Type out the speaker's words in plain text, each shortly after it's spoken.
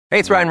Hey,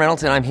 it's Ryan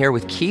Reynolds, and I'm here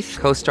with Keith,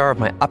 co-star of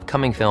my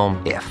upcoming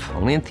film, If,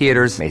 only in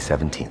theaters May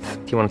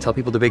 17th. Do you want to tell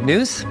people the big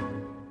news?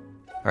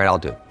 All right, I'll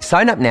do it.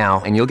 Sign up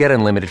now and you'll get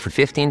unlimited for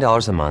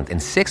 $15 a month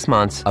and 6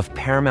 months of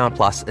Paramount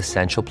Plus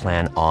Essential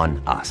Plan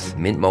on us.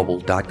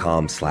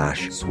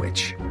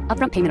 MintMobile.com/switch.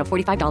 Upfront payment of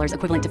 $45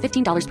 equivalent to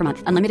 $15 per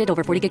month. Unlimited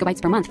over 40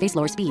 gigabytes per month. Face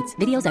lower speeds.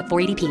 Videos at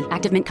 480p.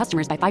 Active Mint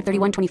customers by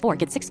 531.24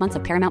 get 6 months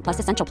of Paramount Plus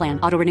Essential Plan.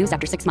 Auto renews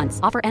after 6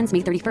 months. Offer ends May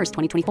 31st,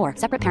 2024.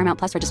 Separate Paramount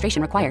Plus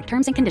registration required.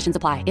 Terms and conditions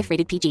apply if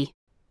rated PG.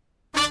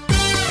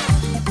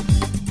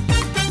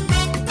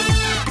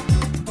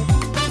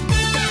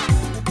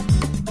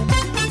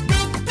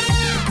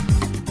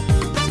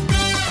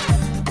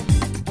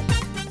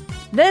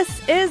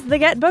 This is the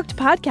Get Booked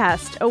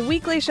podcast, a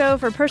weekly show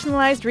for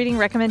personalized reading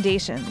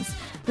recommendations.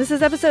 This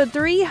is episode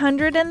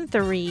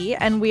 303,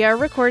 and we are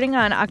recording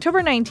on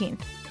October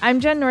 19th.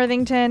 I'm Jen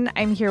Northington.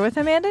 I'm here with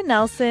Amanda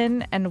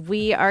Nelson, and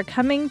we are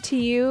coming to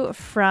you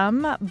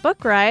from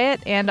Book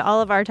Riot and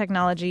all of our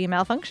technology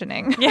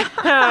malfunctioning.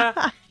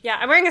 Yeah,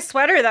 I'm wearing a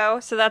sweater, though,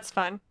 so that's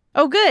fun.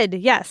 Oh, good.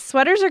 Yes,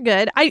 sweaters are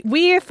good.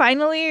 We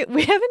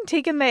haven't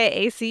taken the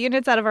AC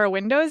units out of our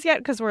windows yet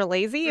because we're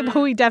lazy, but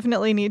we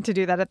definitely need to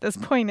do that at this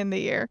point in the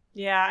year.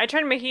 Yeah, I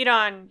turned my heat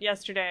on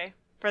yesterday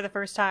for the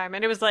first time,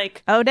 and it was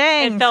like, oh,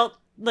 dang. It felt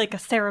like a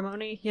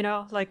ceremony, you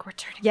know, like we're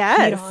turning the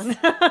heat on.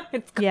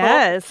 It's cool.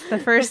 Yes, the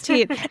first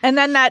heat. And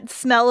then that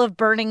smell of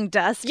burning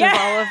dust as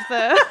all of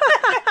the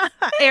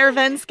air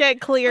vents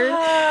get cleared.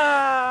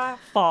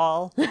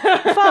 Fall.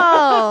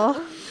 Fall.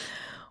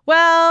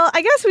 Well,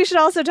 I guess we should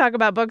also talk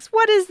about books.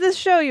 What is this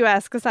show, you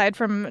ask, aside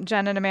from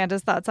Jen and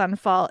Amanda's thoughts on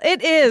fall?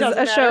 It is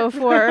a show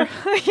for,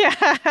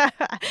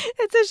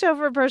 it's a show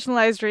for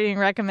personalized reading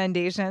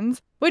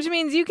recommendations, which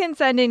means you can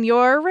send in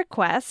your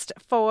request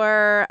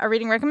for a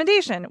reading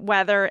recommendation,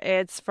 whether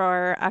it's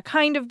for a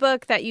kind of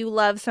book that you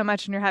love so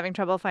much and you're having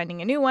trouble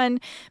finding a new one.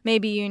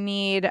 Maybe you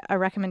need a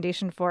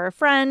recommendation for a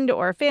friend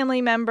or a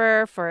family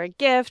member, for a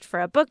gift,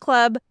 for a book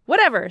club,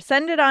 whatever.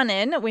 Send it on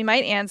in. We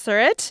might answer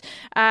it.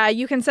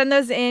 You can send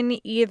those in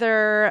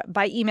either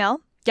by email,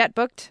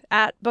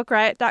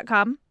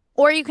 getbooked@bookriot.com,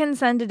 or you can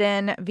send it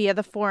in via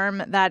the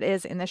form that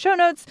is in the show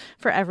notes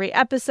for every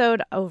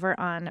episode over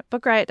on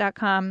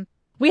bookriot.com.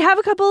 We have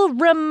a couple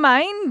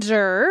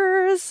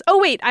reminders. Oh,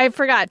 wait, I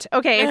forgot.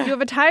 Okay, if you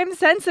have a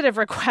time-sensitive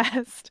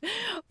request,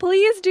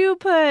 please do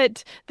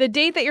put the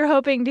date that you're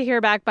hoping to hear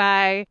back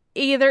by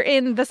either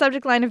in the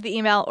subject line of the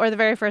email or the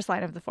very first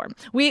line of the form.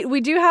 We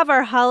do have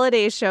our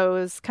holiday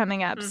shows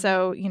coming up,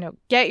 so,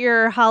 get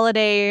your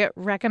holiday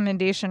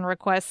recommendation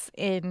requests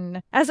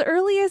in as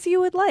early as you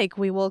would like.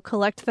 We will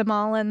collect them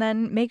all and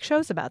then make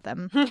shows about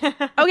them.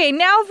 Okay,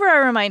 now for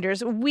our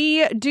reminders.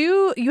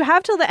 You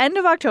have till the end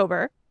of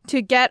October to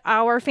get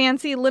our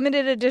fancy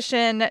limited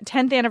edition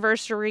 10th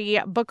anniversary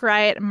Book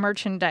Riot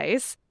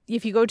merchandise.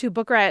 If you go to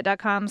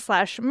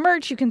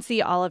bookriot.com/merch, you can see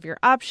all of your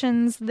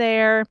options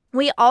there.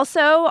 We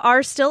also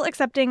are still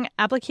accepting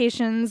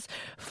applications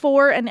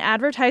for an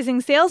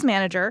advertising sales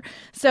manager.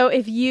 So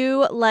if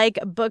you like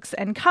books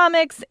and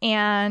comics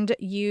and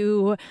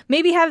you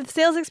maybe have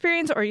sales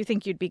experience or you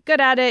think you'd be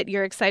good at it,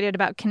 you're excited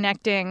about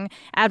connecting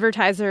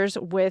advertisers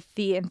with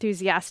the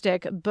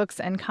enthusiastic books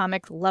and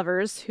comic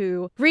lovers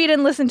who read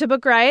and listen to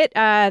Book Riot,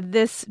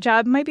 this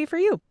job might be for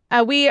you.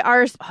 We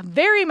are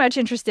very much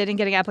interested in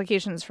getting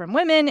applications from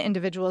women,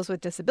 individuals with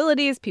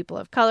disabilities, people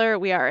of color.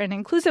 We are an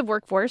inclusive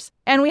workforce,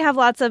 and we have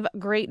lots of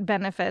great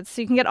benefits.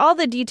 So you can get all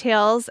the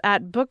details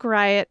at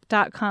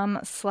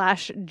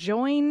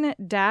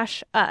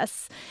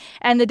bookriot.com/join-us.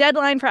 And the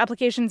deadline for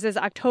applications is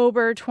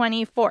October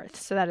 24th.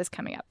 So that is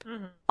coming up.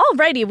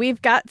 Alrighty,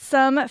 we've got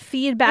some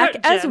feedback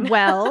as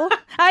well.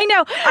 I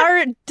know.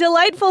 Our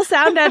delightful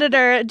sound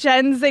editor,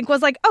 Jen Zink,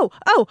 was like, oh,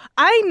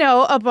 I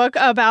know a book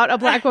about a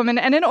Black woman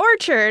and an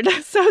orchard.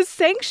 So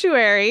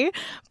Sanctuary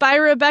by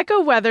Rebecca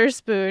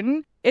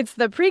Weatherspoon. It's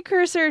the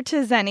precursor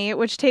to Zenny,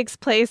 which takes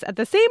place at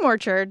the same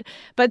orchard,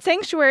 but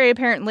Sanctuary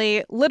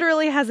apparently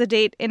literally has a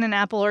date in an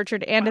apple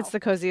orchard, and it's the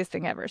coziest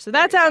thing ever. So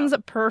that sounds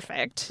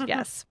perfect.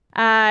 Yes.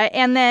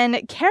 And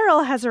then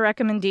Carol has a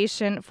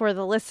recommendation for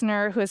the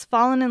listener who has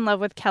fallen in love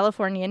with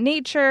California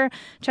nature.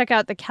 Check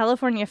out the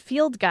California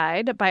Field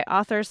Guide by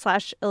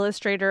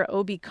author/illustrator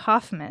Obi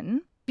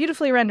Kaufman.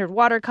 Beautifully rendered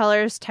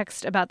watercolors,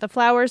 text about the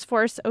flowers,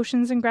 forests,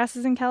 oceans, and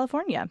grasses in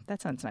California.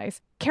 That sounds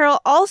nice. Carol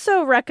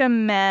also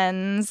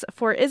recommends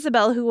for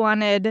Isabel, who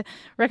wanted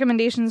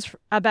recommendations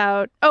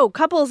about,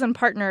 couples and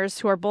partners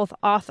who are both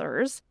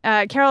authors.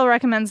 Carol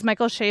recommends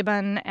Michael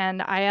Chabon and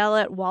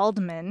Ayelet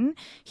Waldman.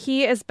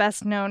 He is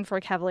best known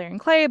for Cavalier and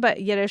Clay,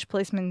 but Yiddish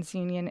Policeman's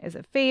Union is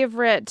a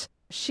favorite.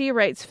 She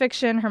writes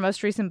fiction. Her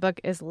most recent book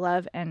is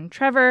Love and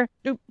Treasure.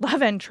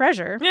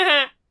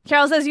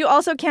 Carol says you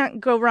also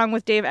can't go wrong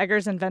with Dave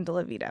Eggers and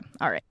Vendela Vida.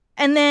 All right.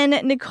 And then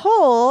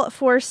Nicole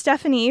for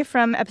Stephanie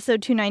from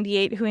episode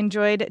 298, who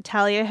enjoyed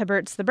Talia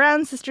Hibbert's The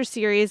Brown Sister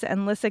series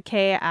and Lissa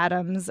K.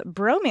 Adams'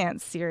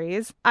 Bromance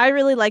series. I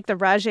really like the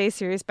Rajay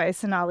series by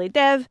Sonali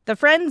Dev, the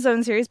Friend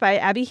Zone series by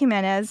Abby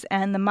Jimenez,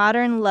 and the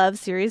Modern Love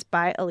series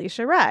by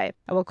Alicia Rai.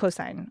 I will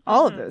co-sign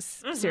all of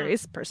those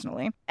series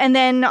personally. And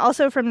then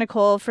also from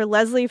Nicole for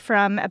Leslie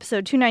from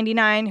episode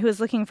 299, who is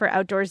looking for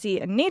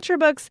outdoorsy and nature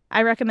books,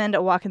 I recommend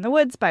A Walk in the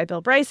Woods by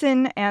Bill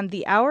Bryson and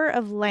The Hour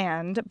of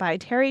Land by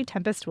Terry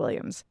Tempest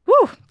Williams.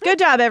 Woo! Good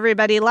job,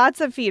 everybody.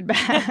 Lots of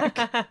feedback.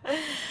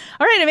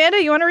 All right,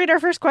 Amanda, you want to read our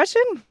first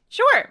question?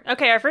 Sure.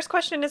 Okay, our first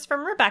question is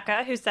from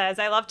Rebecca, who says,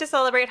 I love to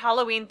celebrate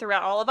Halloween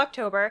throughout all of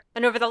October,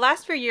 and over the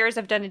last few years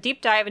I've done a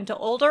deep dive into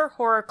older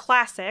horror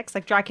classics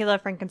like Dracula,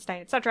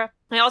 Frankenstein, etc.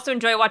 I also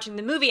enjoy watching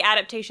the movie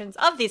adaptations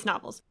of these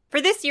novels.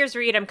 For this year's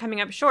read, I'm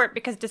coming up short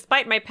because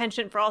despite my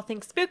penchant for all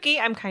things spooky,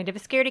 I'm kind of a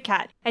scaredy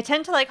cat. I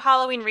tend to like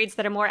Halloween reads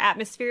that are more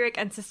atmospheric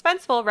and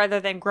suspenseful rather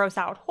than gross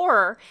out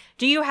horror.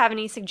 Do you have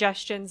any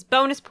suggestions,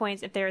 bonus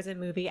points if there is a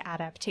movie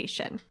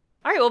adaptation?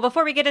 All right, well,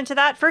 before we get into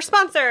that, first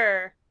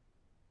sponsor.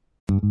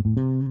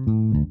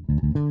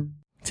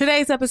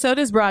 Today's episode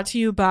is brought to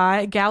you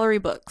by Gallery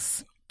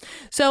Books.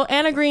 So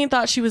Anna Green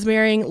thought she was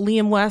marrying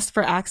Liam West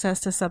for access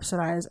to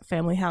subsidized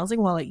family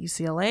housing while at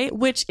UCLA,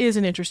 which is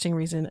an interesting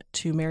reason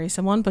to marry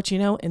someone, but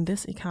in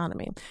this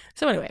economy.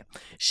 So anyway,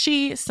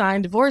 she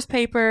signed divorce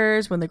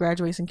papers when the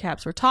graduation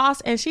caps were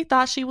tossed, and she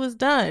thought she was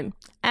done.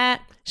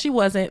 She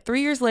wasn't.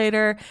 3 years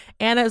later,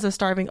 Anna is a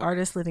starving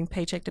artist living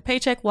paycheck to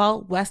paycheck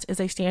while West is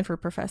a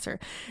Stanford professor.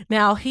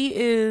 Now, he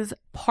is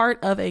part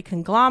of a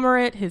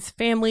conglomerate. His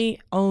family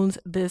owns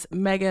this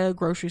mega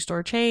grocery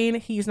store chain.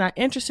 He's not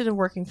interested in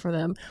working for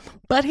them,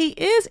 but he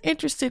is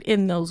interested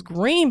in those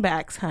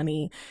greenbacks,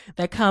 honey,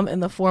 that come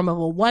in the form of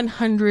a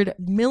 $100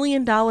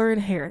 million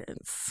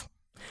inheritance.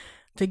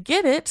 To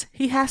get it,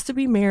 he has to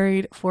be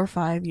married for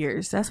 5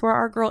 years. That's where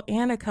our girl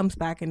Anna comes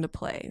back into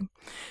play.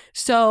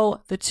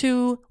 So the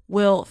two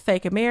will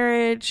fake a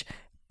marriage,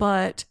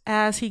 but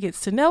as he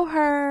gets to know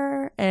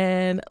her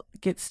and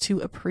gets to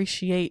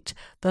appreciate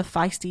the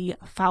feisty,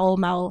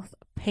 foul-mouthed,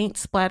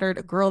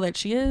 paint-splattered girl that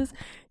she is,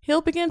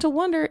 he'll begin to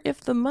wonder if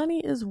the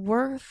money is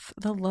worth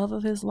the love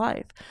of his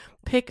life.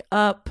 Pick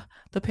up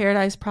The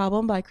Paradise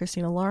Problem by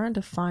Christina Lauren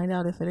to find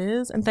out if it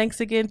is. And thanks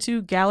again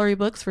to Gallery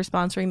Books for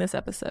sponsoring this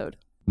episode.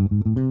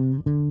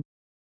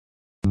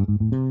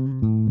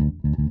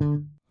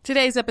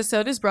 Today's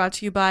episode is brought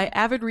to you by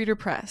Avid Reader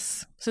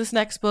Press. So this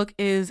next book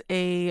is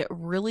a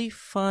really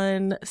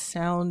fun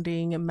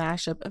sounding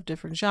mashup of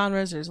different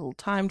genres. There's a little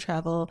time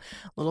travel,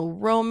 a little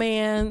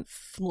romance,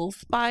 a little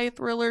spy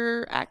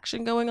thriller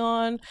action going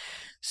on.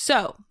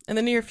 So, in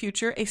the near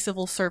future, a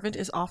civil servant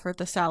is offered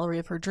the salary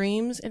of her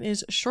dreams and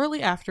is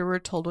shortly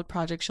afterward told what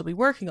project she'll be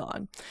working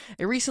on.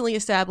 A recently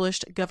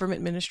established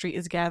government ministry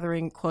is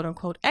gathering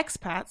quote-unquote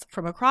expats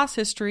from across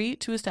history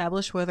to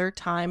establish whether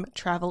time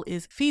travel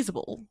is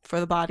feasible for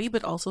the body,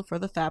 but also for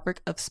the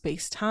fabric of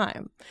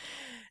space-time.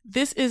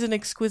 This is an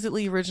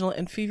exquisitely original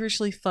and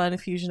feverishly fun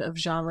fusion of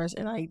genres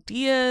and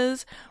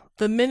ideas.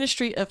 The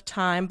Ministry of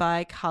Time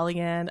by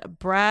Kalyan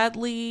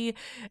Bradley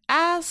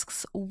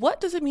asks, what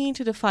does it mean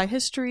to defy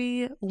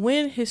history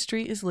when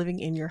history is living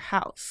in your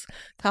house?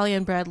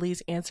 Kalyan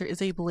Bradley's answer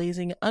is a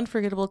blazing,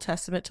 unforgettable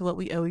testament to what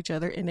we owe each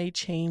other in a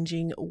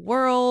changing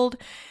world.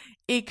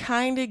 It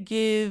kind of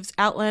gives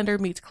Outlander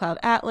meets Cloud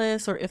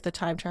Atlas, or If the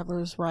Time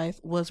Traveler's Wife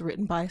was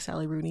written by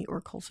Sally Rooney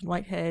or Colson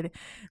Whitehead.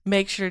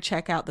 Make sure to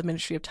check out The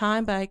Ministry of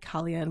Time by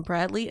Kalyan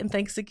Bradley. And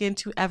thanks again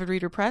to Avid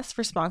Reader Press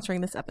for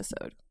sponsoring this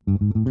episode.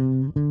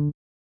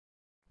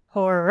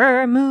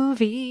 Horror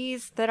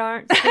movies that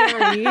aren't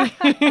scary. I'll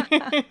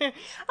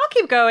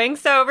keep going.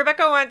 So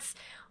Rebecca wants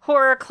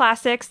horror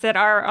classics that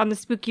are on the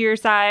spookier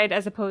side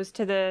as opposed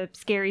to the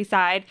scary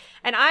side.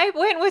 And I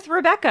went with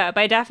Rebecca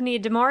by Daphne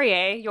du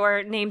Maurier,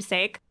 your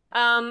namesake,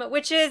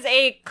 which is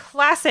a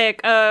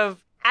classic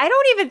of,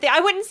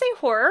 I wouldn't say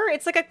horror.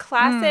 It's like a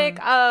classic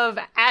of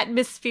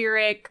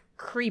atmospheric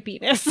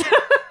creepiness.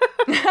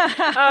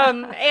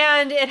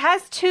 And it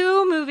has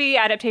two movie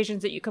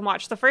adaptations that you can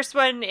watch. The first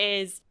one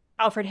is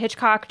Alfred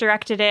Hitchcock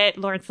directed it.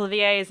 Laurence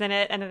Olivier is in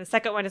it. And then the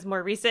second one is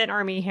more recent.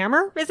 Armie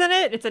Hammer is in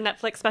it. It's a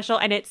Netflix special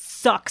and it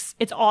sucks.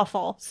 It's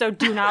awful. So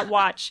do not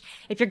watch.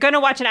 If you're going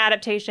to watch an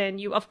adaptation,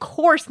 you of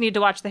course need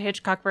to watch the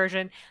Hitchcock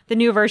version. The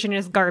new version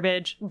is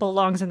garbage,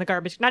 belongs in the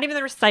garbage. Not even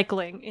the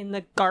recycling, in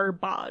the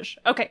garbage.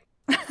 Okay.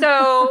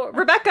 So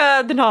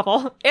Rebecca, the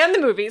novel and the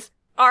movies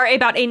are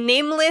about a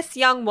nameless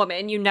young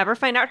woman. You never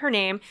find out her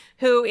name,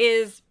 who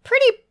is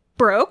pretty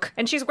broke.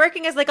 And she's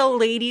working as like a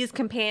lady's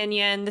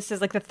companion. This is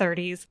like the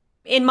 30s.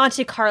 In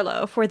Monte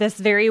Carlo for this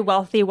very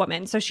wealthy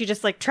woman. So she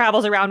just like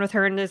travels around with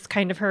her and is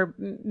kind of her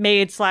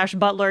maid /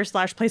 butler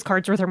 / plays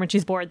cards with her when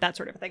she's bored, that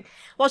sort of thing.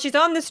 While she's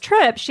on this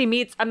trip, she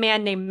meets a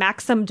man named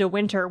Maxim de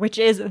Winter, which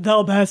is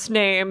the best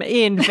name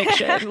in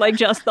fiction, like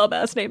just the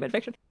best name in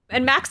fiction.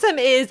 And Maxim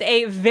is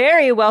a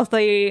very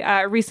wealthy,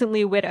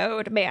 recently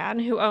widowed man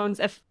who owns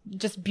a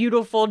just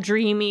beautiful,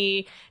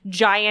 dreamy,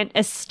 giant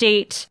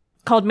estate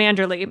called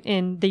Manderley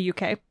in the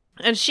UK.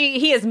 And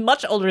he is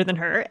much older than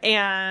her,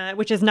 and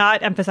which is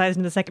not emphasized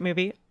in the second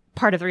movie.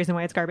 Part of the reason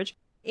why it's garbage.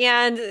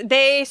 And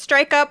they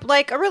strike up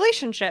like a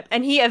relationship,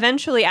 and he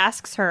eventually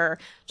asks her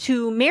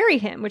to marry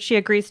him, which she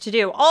agrees to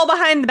do, all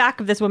behind the back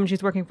of this woman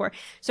she's working for.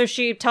 So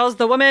she tells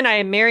the woman, I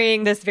am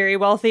marrying this very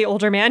wealthy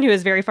older man who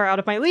is very far out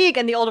of my league.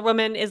 And the older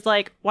woman is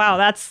like, wow,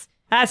 that's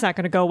not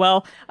going to go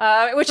well,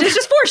 which is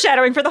just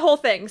foreshadowing for the whole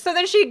thing. So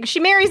then she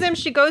marries him.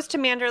 She goes to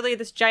Manderley,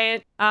 this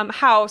giant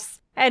house,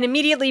 and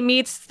immediately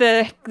meets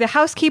the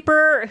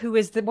housekeeper, who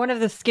is one of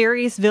the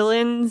scariest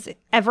villains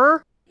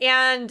ever,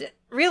 and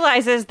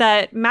realizes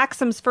that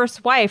Maxim's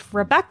first wife,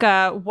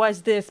 Rebecca,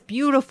 was this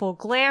beautiful,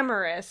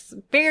 glamorous,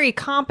 very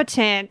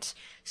competent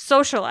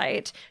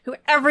socialite who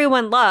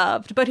everyone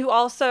loved, but who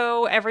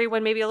also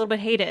everyone maybe a little bit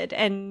hated,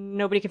 and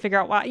nobody can figure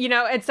out why,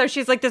 and so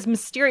she's like this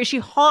mysterious, she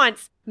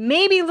haunts,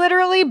 maybe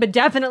literally, but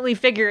definitely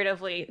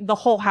figuratively, the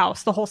whole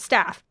house, the whole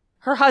staff,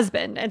 her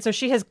husband. And so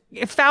she has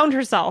found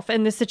herself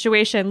in this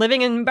situation,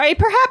 living in a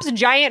perhaps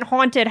giant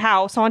haunted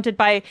house, haunted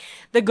by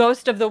the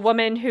ghost of the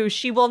woman who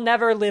she will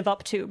never live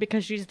up to,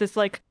 because she's this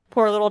like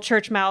poor little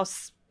church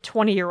mouse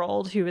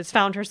 20-year-old who has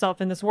found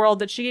herself in this world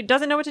that she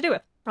doesn't know what to do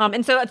with.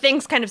 And so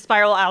things kind of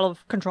spiral out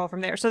of control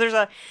from there. So there's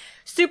a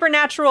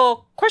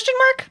supernatural question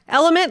mark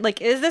element. Like,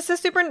 is this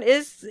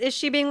is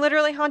she being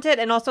literally haunted?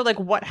 And also like,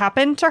 what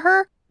happened to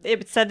her?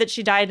 It said that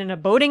she died in a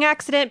boating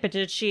accident, but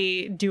did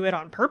she do it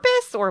on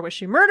purpose, or was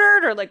she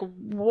murdered, or like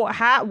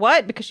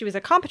what? Because she was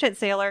a competent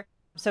sailor.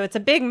 So it's a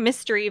big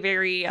mystery,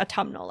 very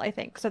autumnal, I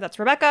think. So that's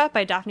Rebecca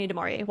by Daphne du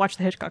Maurier. Watch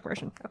the Hitchcock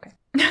version. Okay.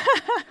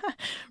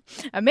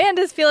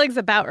 Amanda's feelings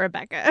about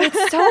Rebecca.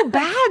 It's so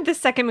bad, the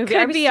second movie.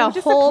 Could be a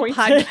whole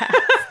podcast.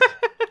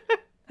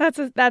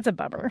 That's a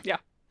bummer. Yeah.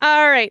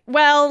 All right.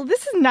 Well,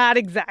 this is not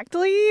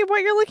exactly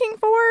what you're looking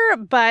for,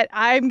 but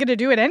I'm going to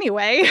do it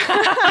anyway.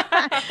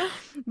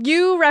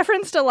 You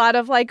referenced a lot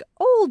of like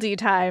oldie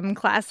time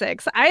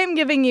classics. I am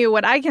giving you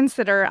what I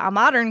consider a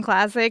modern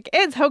classic.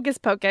 It's Hocus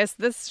Pocus.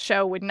 This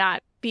show would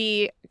not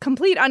be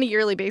complete on a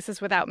yearly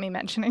basis without me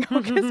mentioning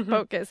Hocus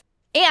Pocus.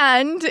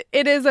 And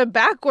it is a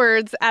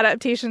backwards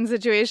adaptation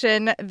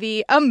situation.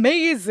 The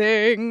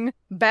amazing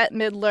Bette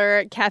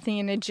Midler,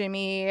 Kathy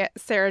Najimy,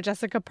 Sarah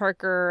Jessica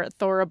Parker,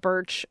 Thora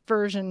Birch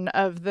version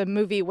of the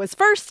movie was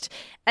first.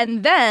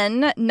 And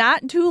then,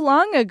 not too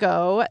long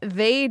ago,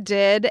 they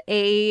did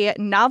a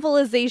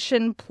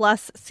novelization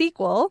plus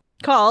sequel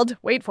called,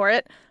 wait for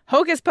it,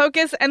 Hocus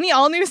Pocus and the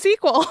All-New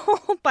Sequel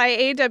by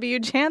A.W.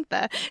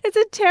 Jantha. It's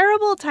a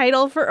terrible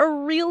title for a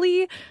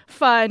really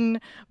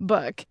fun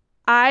book.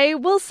 I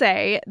will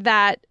say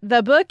that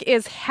the book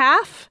is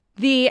half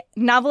the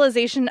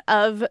novelization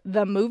of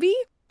the movie,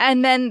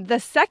 and then the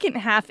second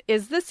half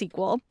is the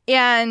sequel.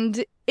 And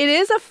it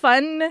is a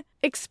fun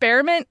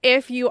experiment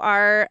if you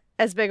are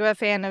as big of a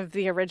fan of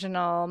the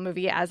original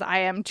movie as I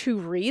am to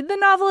read the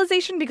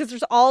novelization, because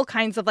there's all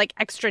kinds of like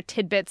extra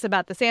tidbits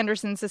about the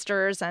Sanderson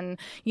sisters and,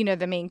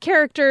 the main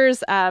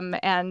characters,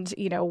 and,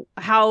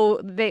 how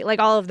they like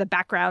all of the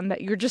background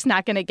that you're just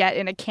not going to get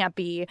in a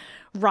campy,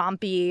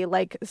 rompy,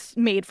 like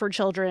made for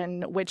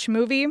children witch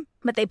movie.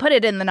 But they put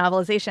it in the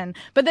novelization.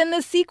 But then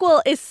the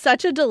sequel is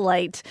such a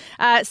delight.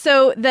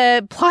 So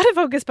the plot of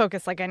Hocus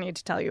Pocus, like I need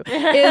to tell you,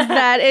 is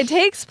that it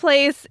takes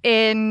place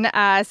in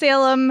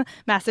Salem,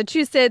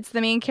 Massachusetts.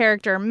 The main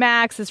character,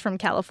 Max, is from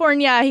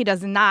California. He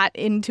does not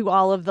into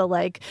all of the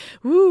like,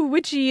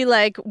 witchy,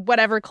 like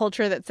whatever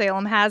culture that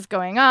Salem has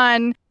going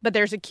on. But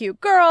there's a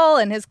cute girl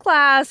in his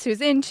class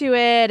who's into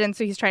it. And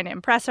so he's trying to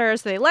impress her.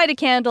 So they light a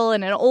candle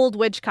in an old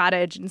witch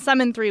cottage and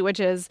summon 3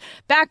 witches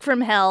back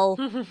from hell.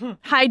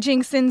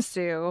 Hijinks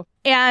ensue.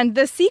 And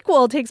the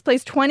sequel takes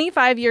place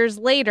 25 years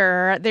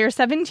later. Their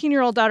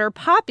 17-year-old daughter,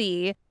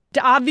 Poppy,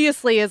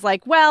 obviously is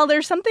like, well,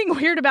 there's something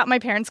weird about my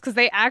parents because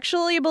they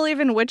actually believe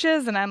in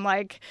witches. And I'm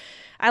like,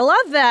 I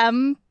love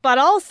them, but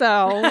also,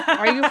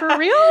 are you for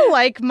real?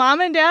 Like,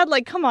 mom and dad,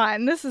 like, come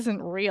on, this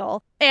isn't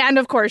real. And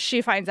of course,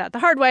 she finds out the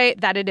hard way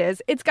that it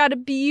is. It's got a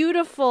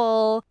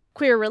beautiful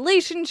queer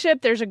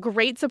relationship. There's a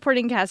great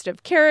supporting cast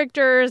of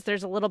characters.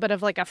 There's a little bit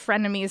of like a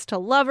frenemies to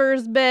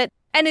lovers bit.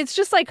 And it's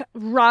just like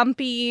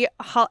rompy.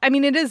 I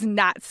mean, it is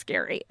not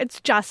scary.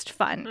 It's just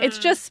fun.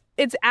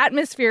 It's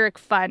atmospheric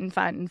fun.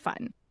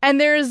 And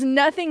there's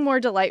nothing more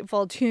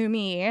delightful to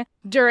me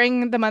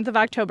during the month of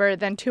October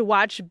than to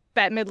watch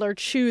Bette Midler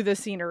chew the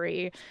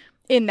scenery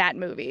in that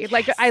movie. Yes.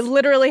 Like, I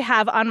literally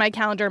have on my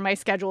calendar my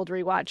scheduled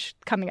rewatch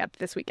coming up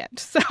this weekend.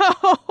 So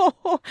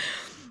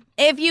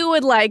if you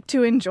would like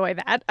to enjoy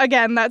that,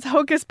 again, that's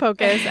Hocus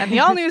Pocus and the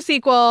all-new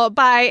sequel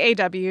by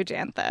A.W.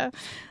 Jantha.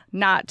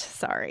 Not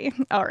sorry.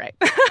 All right.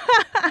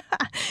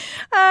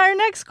 Our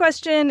next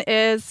question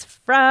is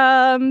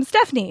from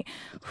Stephanie,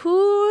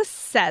 who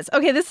says,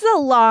 okay, this is a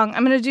long,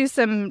 I'm going to do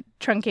some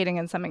truncating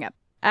and summing up.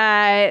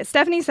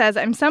 Stephanie says,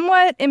 I'm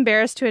somewhat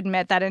embarrassed to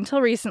admit that until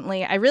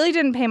recently, I really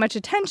didn't pay much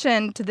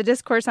attention to the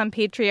discourse on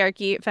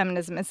patriarchy,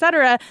 feminism,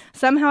 etc.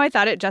 Somehow I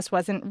thought it just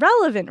wasn't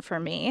relevant for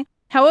me.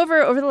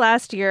 However, over the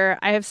last year,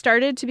 I have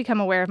started to become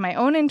aware of my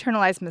own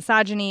internalized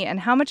misogyny and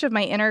how much of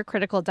my inner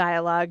critical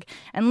dialogue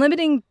and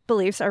limiting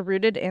beliefs are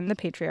rooted in the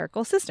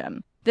patriarchal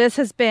system. This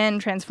has been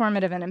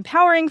transformative and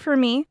empowering for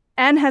me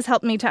and has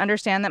helped me to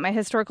understand that my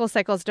historical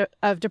cycles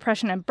of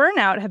depression and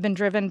burnout have been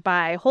driven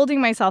by holding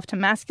myself to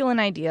masculine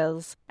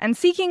ideals and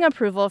seeking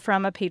approval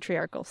from a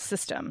patriarchal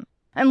system.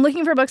 I'm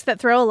looking for books that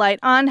throw a light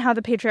on how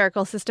the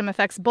patriarchal system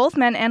affects both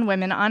men and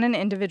women on an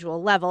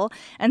individual level,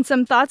 and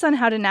some thoughts on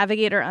how to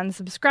navigate or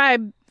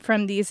unsubscribe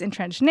from these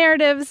entrenched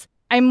narratives.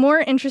 I'm more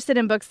interested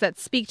in books that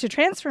speak to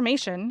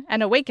transformation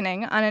and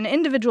awakening on an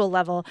individual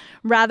level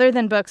rather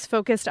than books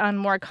focused on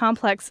more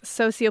complex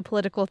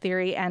sociopolitical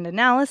theory and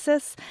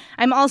analysis.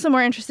 I'm also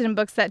more interested in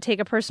books that take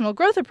a personal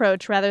growth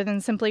approach rather than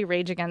simply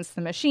rage against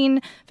the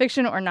machine.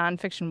 Fiction or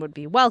nonfiction would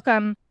be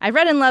welcome. I've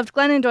read and loved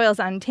Glennon Doyle's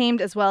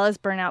Untamed as well as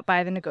Burnout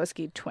by the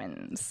Nagoski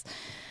twins.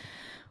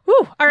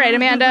 Woo! All right,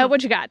 Amanda,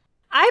 what you got?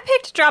 I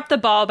picked Drop the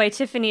Ball by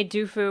Tiffany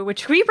Dufu,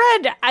 which we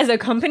read as a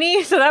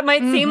company, so that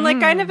might seem like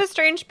kind of a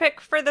strange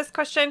pick for this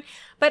question.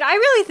 But I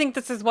really think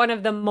this is one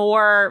of the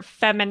more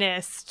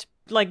feminist,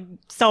 like,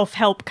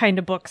 self-help kind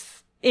of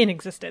books in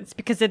existence,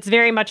 because it's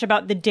very much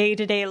about the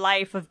day-to-day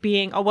life of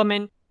being a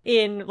woman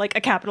in, like,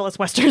 a capitalist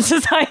Western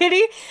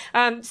society.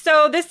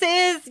 So this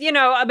is, you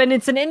know, I mean,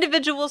 it's an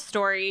individual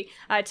story.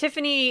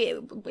 Tiffany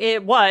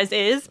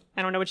is,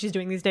 I don't know what she's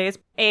doing these days,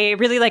 a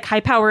really, like,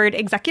 high-powered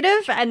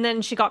executive. And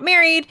then she got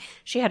married,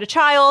 she had a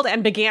child,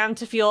 and began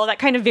to feel that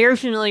kind of very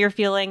familiar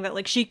feeling that,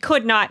 like, she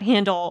could not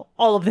handle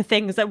all of the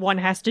things that one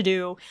has to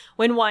do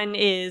when one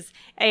is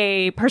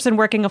a person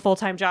working a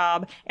full-time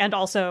job and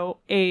also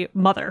a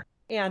mother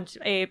and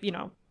a, you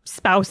know,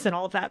 spouse and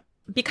all of that.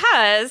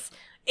 Because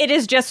it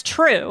is just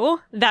true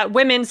that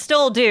women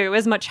still do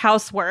as much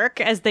housework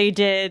as they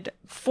did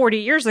 40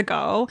 years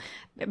ago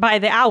by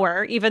the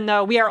hour, even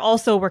though we are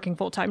also working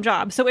full-time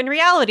jobs. So in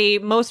reality,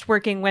 most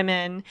working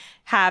women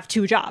have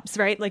two jobs,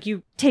 right? Like,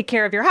 you take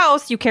care of your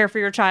house, you care for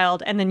your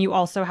child, and then you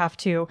also have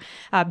to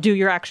do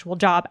your actual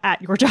job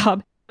at your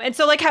job. And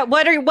so, like,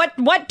 what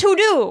to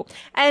do?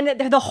 And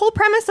the whole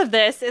premise of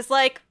this is,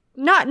 like,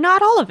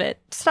 not all of it.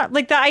 Stop.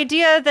 Like, the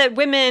idea that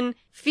women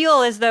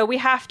feel as though we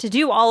have to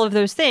do all of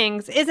those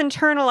things is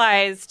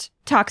internalized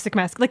toxic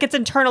masculinity. Like,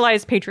 it's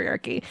internalized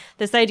patriarchy.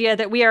 This idea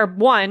that we are,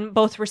 one,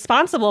 both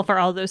responsible for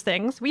all those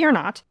things. We are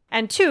not.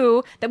 And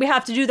two, that we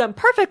have to do them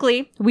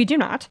perfectly. We do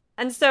not.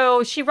 And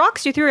so she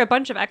walks you through a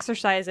bunch of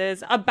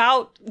exercises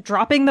about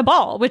dropping the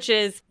ball, which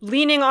is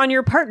leaning on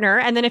your partner.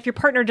 And then if your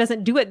partner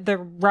doesn't do it the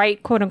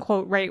right, quote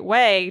unquote, right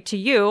way to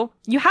you,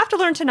 you have to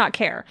learn to not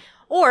care.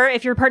 Or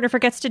if your partner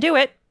forgets to do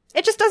it,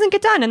 it just doesn't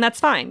get done, and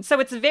that's fine. So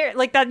it's very,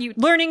 like, that you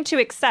learning to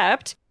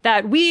accept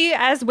that we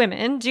as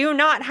women do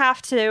not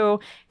have to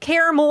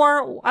care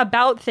more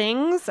about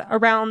things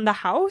around the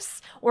house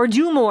or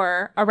do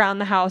more around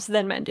the house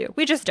than men do.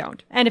 We just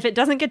don't. And if it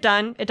doesn't get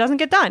done, it doesn't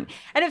get done.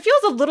 And it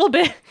feels a little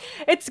bit,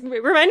 it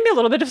reminded me a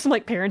little bit of some,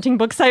 like, parenting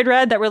books I'd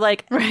read that were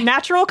like,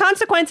 natural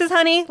consequences,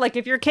 honey. Like,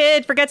 if your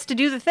kid forgets to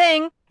do the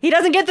thing, he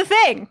doesn't get the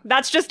thing.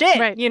 That's just it,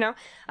 right. You know?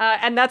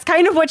 And that's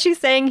kind of what she's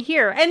saying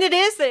here. And it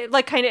is,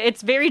 like, kind of,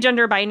 it's very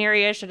gender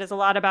binary-ish. It is a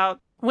lot about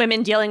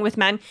women dealing with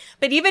men.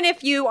 But even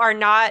if you are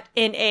not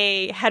in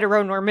a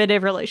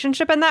heteronormative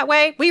relationship in that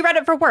way, we read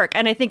it for work.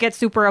 And I think it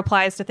super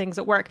applies to things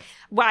at work.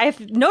 Well,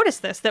 I've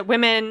noticed this, that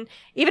women,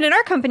 even in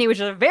our company, which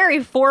is a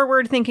very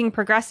forward-thinking,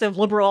 progressive,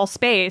 liberal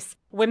space,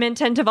 women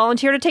tend to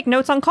volunteer to take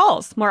notes on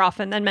calls more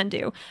often than men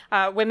do.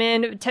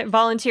 Women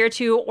volunteer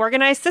to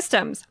organize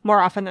systems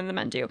more often than the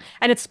men do.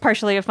 And it's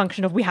partially a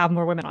function of we have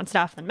more women on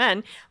staff than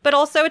men. But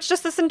also it's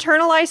just this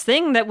internalized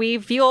thing that we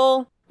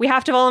feel we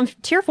have to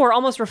volunteer for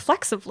almost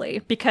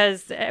reflexively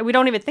because we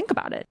don't even think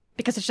about it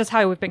because it's just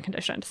how we've been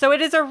conditioned. So it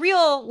is a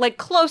real, like,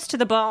 close to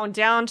the bone,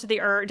 down to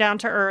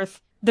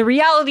earth, the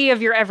reality of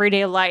your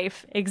everyday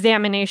life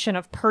examination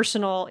of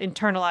personal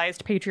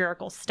internalized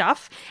patriarchal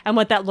stuff and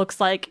what that looks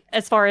like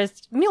as far as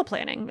meal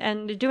planning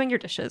and doing your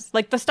dishes,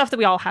 like the stuff that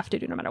we all have to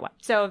do no matter what.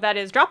 So that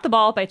is Drop the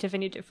Ball by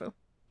Tiffany Dufu.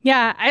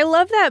 Yeah, I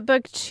love that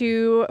book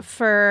too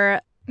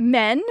for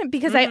men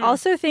because I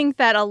also think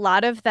that a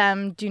lot of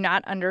them do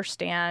not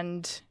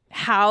understand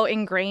how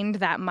ingrained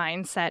that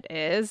mindset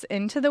is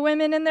into the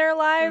women in their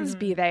lives,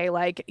 be they,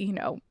 like, you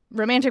know,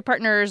 romantic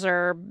partners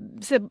or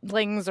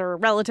siblings or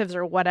relatives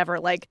or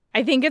whatever. Like,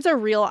 I think it's a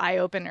real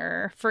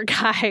eye-opener for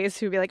guys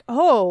who be like,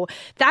 oh,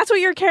 that's what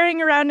you're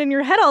carrying around in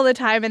your head all the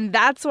time, and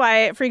that's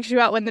why it freaks you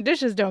out when the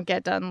dishes don't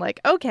get done. Like,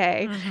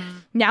 okay,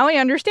 now I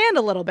understand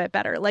a little bit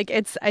better. Like,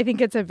 I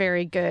think it's a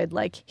very good,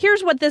 like,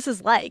 here's what this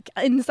is like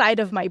inside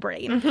of my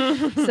brain.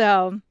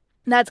 So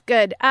that's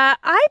good.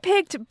 I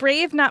picked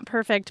Brave Not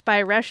Perfect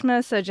by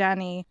Reshma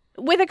Saujani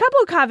with a couple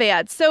of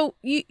caveats. So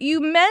you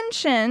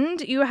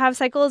mentioned you have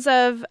cycles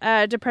of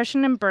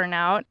depression and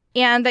burnout,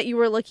 and that you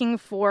were looking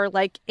for,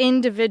 like,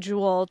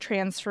 individual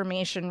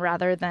transformation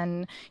rather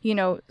than, you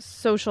know,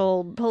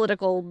 social,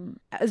 political,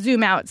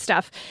 zoom out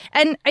stuff.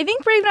 And I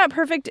think Brave Not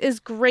Perfect is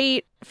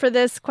great for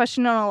this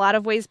question in a lot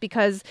of ways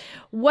because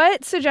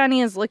what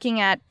Saujani is looking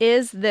at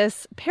is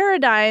this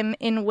paradigm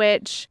in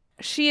which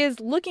she is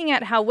looking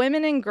at how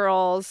women and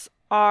girls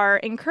are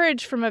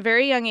encouraged from a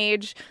very young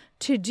age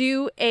to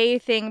do a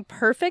thing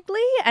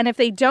perfectly. And if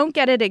they don't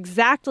get it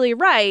exactly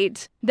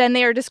right, then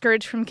they are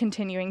discouraged from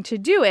continuing to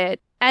do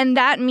it. And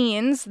that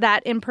means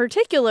that in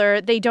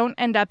particular, they don't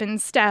end up in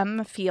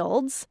STEM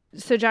fields.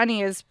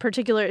 Sujani is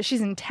particular,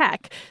 she's in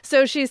tech.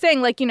 So she's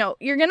saying, like,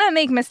 you're going to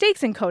make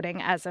mistakes in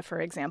coding, as a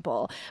for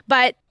example.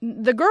 But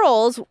the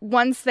girls,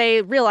 once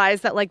they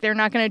realize that, like, they're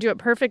not going to do it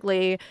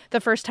perfectly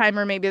the first time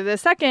or maybe the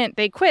second,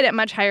 they quit at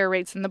much higher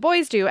rates than the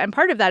boys do. And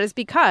part of that is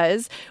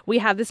because we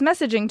have this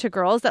messaging to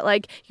girls that,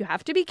 like, you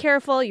have to be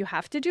careful, you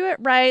have to do it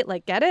right,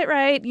 like, get it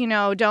right,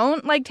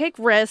 don't, like, take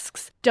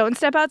risks, don't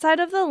step outside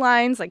of the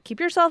lines, like, keep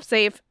yourself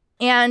safe.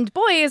 And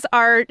boys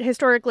are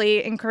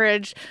historically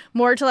encouraged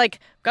more to,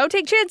 like, go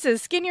take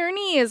chances, skin your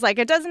knees, like,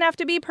 it doesn't have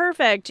to be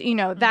perfect,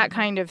 that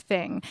kind of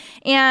thing.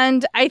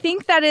 And I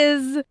think that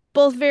is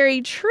both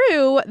very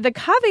true. The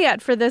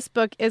caveat for this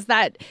book is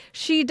that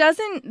she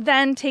doesn't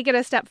then take it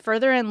a step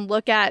further and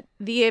look at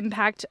the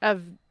impact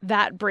of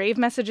that brave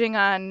messaging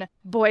on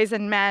boys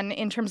and men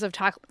in terms of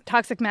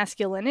toxic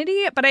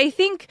masculinity. But I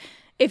think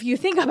if you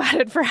think about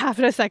it for half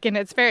a second,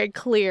 it's very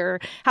clear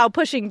how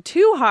pushing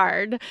too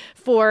hard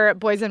for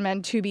boys and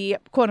men to be,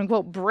 quote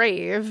unquote,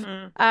 brave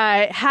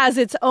has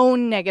its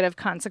own negative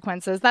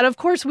consequences that, of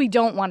course, we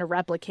don't want to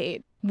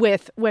replicate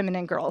with women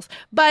and girls.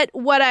 But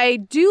what I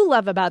do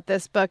love about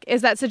this book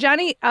is that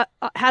Sujani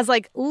has,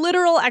 like,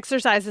 literal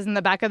exercises in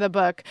the back of the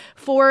book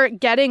for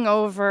getting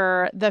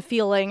over the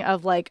feeling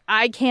of, like,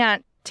 I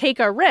can't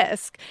take a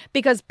risk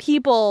because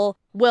people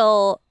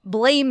will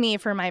blame me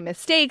for my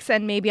mistakes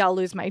and maybe I'll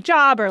lose my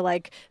job or,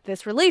 like,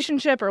 this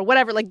relationship or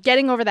whatever, like,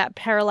 getting over that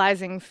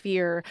paralyzing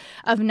fear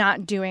of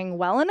not doing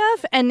well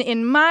enough. And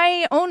in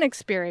my own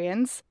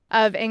experience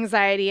of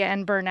anxiety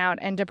and burnout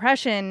and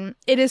depression,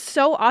 it is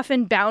so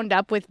often bound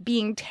up with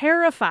being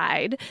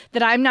terrified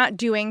that I'm not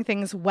doing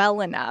things well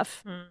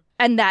enough.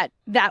 And that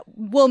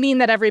will mean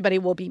that everybody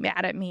will be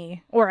mad at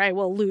me or I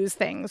will lose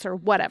things or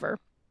whatever.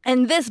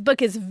 And this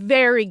book is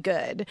very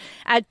good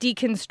at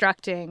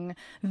deconstructing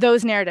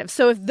those narratives.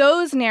 So if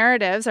those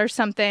narratives are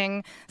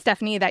something,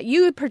 Stephanie, that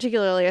you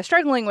particularly are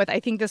struggling with, I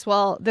think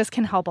this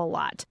can help a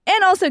lot.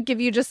 And also give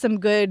you just some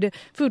good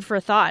food for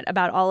thought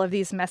about all of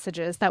these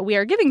messages that we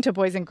are giving to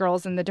boys and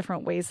girls in the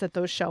different ways that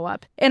those show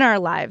up in our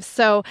lives.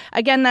 So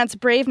again, that's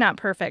Brave Not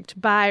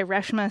Perfect by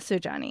Reshma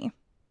Saujani.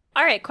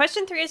 All right,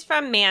 question 3 is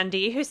from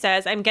Mandy, who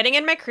says, I'm getting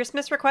in my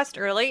Christmas request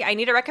early. I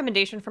need a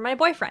recommendation from my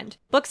boyfriend.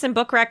 Books and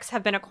book recs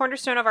have been a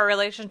cornerstone of our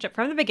relationship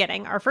from the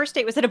beginning. Our first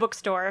date was at a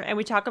bookstore, and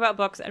we talk about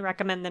books and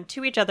recommend them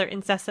to each other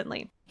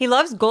incessantly. He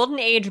loves golden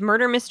age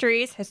murder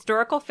mysteries,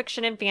 historical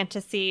fiction and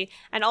fantasy,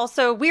 and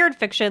also weird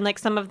fiction like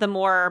some of the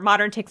more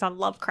modern takes on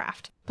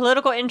Lovecraft.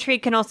 Political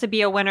intrigue can also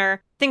be a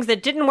winner. Things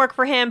that didn't work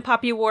for him,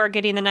 Poppy War,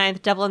 Gideon the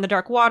Ninth, Devil in the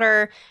Dark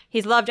Water.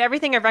 He's loved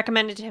everything I've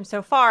recommended to him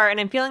so far, and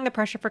I'm feeling the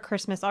pressure for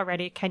Christmas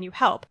already. Can you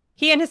help?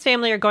 He and his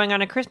family are going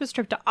on a Christmas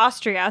trip to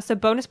Austria, so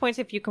bonus points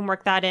if you can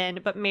work that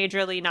in, but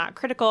majorly not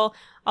critical.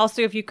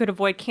 Also, if you could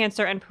avoid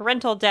cancer and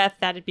parental death,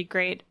 that'd be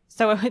great.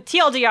 So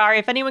TLDR,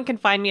 if anyone can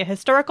find me a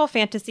historical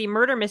fantasy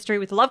murder mystery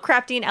with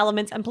Lovecraftian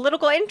elements and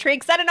political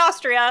intrigue set in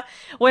Austria,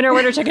 winner,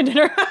 winner, chicken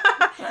dinner.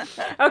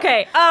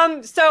 Okay,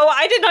 so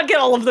I did not get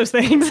all of those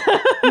things.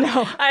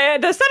 No.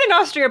 The set in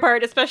Austria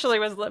part especially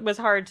was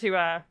hard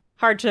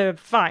to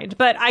find.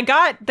 But I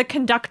got The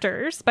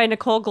Conductors by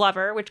Nicole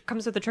Glover, which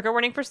comes with a trigger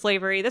warning for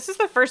slavery. This is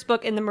the first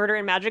book in the Murder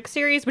and Magic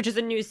series, which is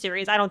a new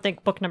series. I don't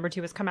think book number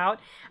 2 has come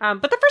out.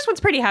 But the first one's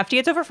pretty hefty.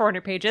 It's over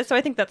 400 pages, so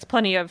I think that's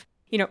plenty of,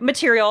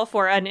 material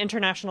for an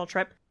international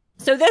trip.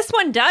 So this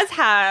one does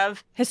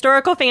have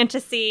historical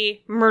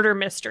fantasy murder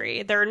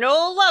mystery. There are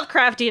no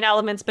Lovecraftian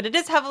elements, but it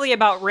is heavily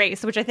about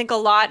race, which I think a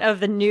lot of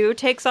the new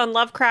takes on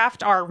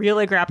Lovecraft are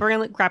really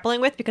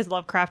grappling with because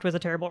Lovecraft was a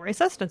terrible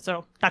racist. And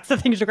so that's the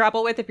things to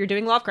grapple with if you're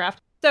doing Lovecraft.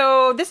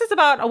 So this is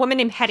about a woman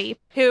named Hetty,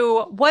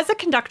 who was a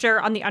conductor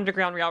on the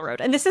Underground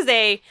Railroad. And this is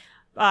a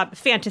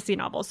fantasy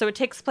novel. So it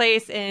takes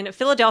place in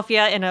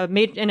Philadelphia in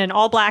an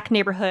all-black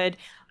neighborhood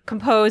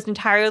composed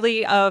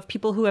entirely of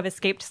people who have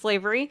escaped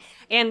slavery,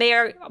 and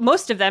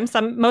most of them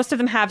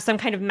have some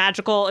kind of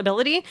magical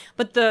ability,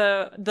 but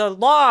the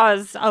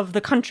laws of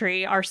the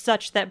country are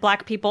such that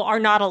Black people are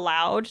not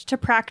allowed to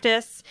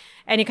practice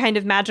any kind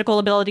of magical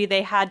ability.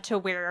 They had to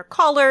wear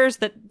collars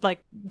that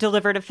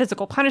delivered a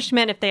physical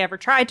punishment if they ever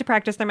tried to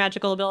practice their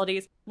magical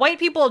abilities. White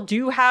people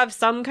do have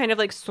some kind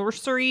of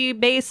sorcery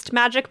based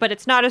magic, but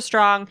it's not as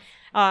strong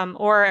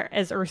or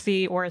as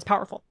earthy or as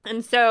powerful.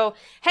 And so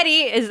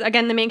Hetty is,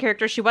 again, the main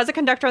character. She was a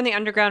conductor on the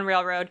Underground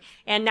Railroad,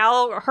 and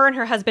now her and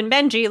her husband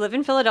Benji live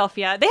in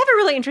Philadelphia. They have a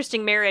really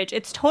interesting marriage.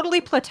 It's totally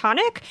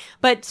platonic,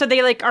 but so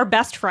they are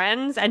best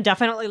friends and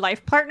definitely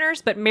life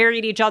partners, but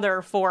married each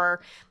other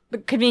for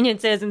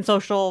conveniences and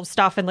social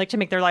stuff and like to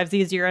make their lives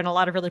easier in a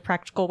lot of really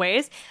practical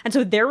ways. And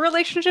so their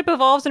relationship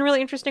evolves in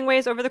really interesting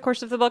ways over the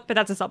course of the book, but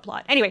that's a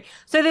subplot. Anyway,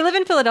 so they live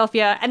in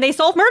Philadelphia and they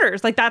solve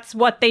murders. Like that's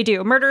what they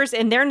do. Murders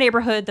in their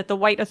neighborhood that the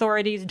white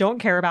authorities don't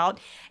care about.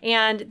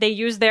 And they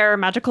use their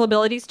magical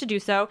abilities to do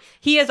so.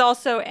 He is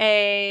also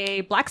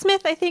a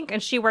blacksmith, I think,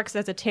 and she works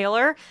as a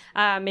tailor,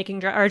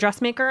 making or a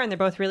dressmaker, and they're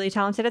both really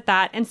talented at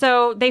that. And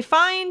so they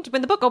find,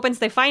 when the book opens,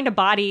 they find a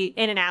body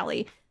in an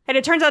alley. And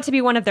it turns out to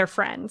be one of their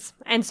friends.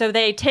 And so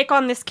they take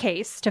on this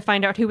case to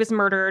find out who has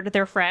murdered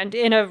their friend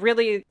in a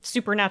really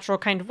supernatural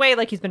kind of way.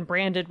 Like he's been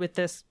branded with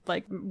this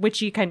like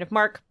witchy kind of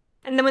mark.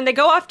 And then when they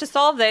go off to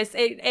solve this,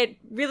 it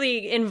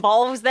really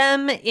involves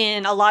them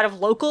in a lot of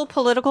local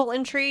political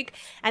intrigue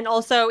and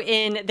also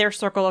in their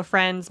circle of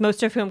friends,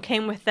 most of whom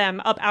came with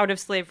them up out of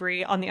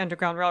slavery on the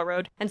Underground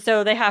Railroad. And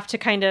so they have to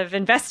kind of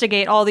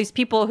investigate all these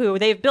people who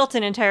they've built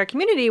an entire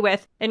community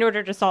with in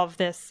order to solve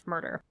this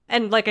murder.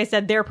 And like I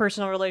said, their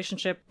personal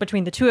relationship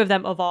between the two of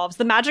them evolves.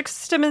 The magic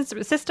system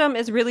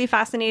is really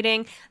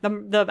fascinating.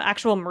 The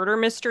actual murder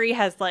mystery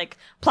has like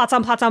plots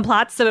on plots on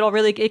plots, so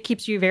it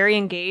keeps you very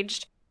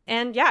engaged.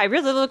 And yeah, I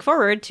really look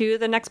forward to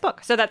the next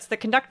book. So that's The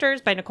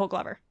Conductors by Nicole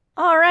Glover.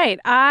 All right.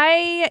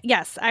 I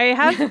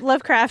have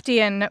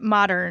Lovecraftian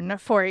modern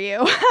for you.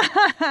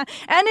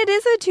 And it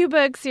is a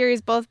 2-book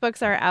series. Both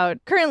books are out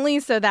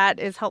currently, so that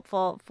is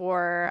helpful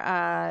for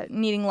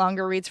needing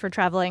longer reads for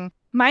traveling.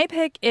 My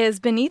pick is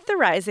Beneath the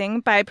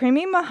Rising by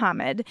Premi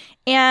Mohammed.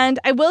 And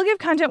I will give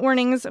content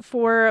warnings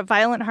for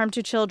violent harm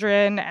to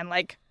children and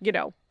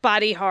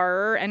body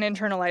horror and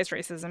internalized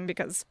racism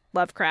because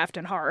Lovecraft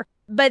and horror.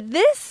 But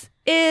this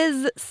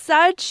is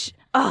such...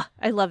 Oh,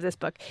 I love this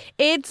book.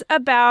 It's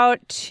about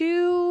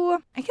two,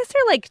 I guess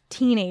they're like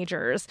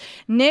teenagers,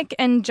 Nick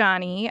and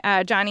Johnny.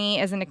 Johnny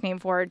is a nickname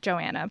for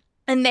Joanna.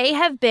 And they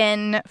have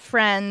been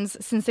friends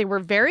since they were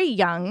very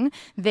young.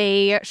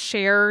 They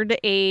survived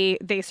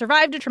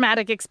a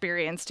traumatic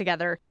experience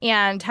together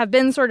and have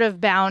been sort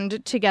of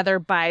bound together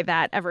by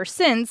that ever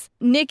since.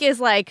 Nick is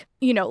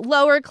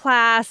lower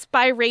class,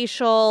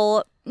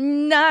 biracial,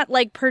 not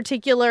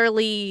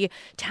particularly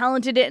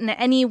talented in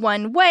any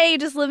one way,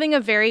 just living a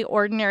very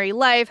ordinary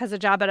life, has a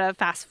job at a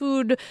fast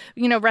food,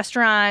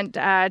 restaurant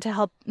to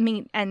help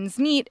meet ends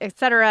meet,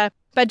 etc.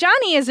 But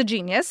Johnny is a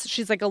genius.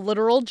 She's like a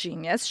literal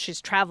genius.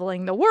 She's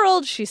traveling the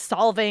world. She's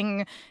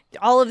solving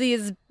all of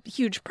these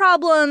huge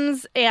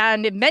problems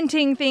and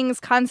inventing things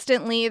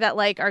constantly that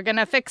are going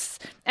to fix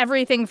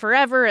everything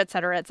forever, et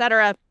cetera, et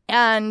cetera.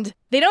 And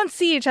they don't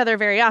see each other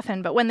very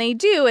often, but when they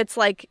do, it's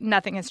like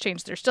nothing has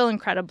changed. They're still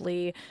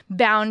incredibly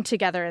bound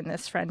together in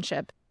this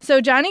friendship.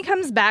 So Johnny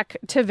comes back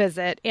to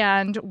visit,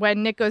 and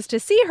when Nick goes to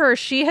see her,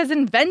 she has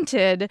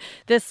invented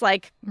this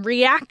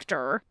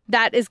reactor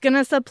that is going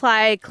to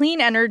supply clean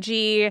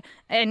energy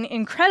and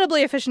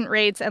incredibly efficient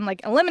rates and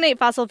eliminate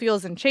fossil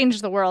fuels and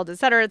change the world, et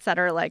cetera, et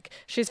cetera.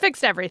 She's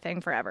fixed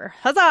everything forever.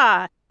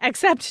 Huzzah!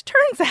 Except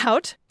turns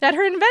out that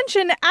her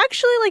invention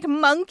actually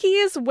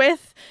monkeys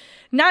with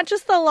not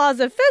just the laws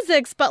of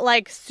physics,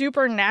 but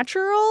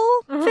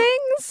supernatural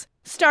things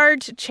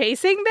start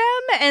chasing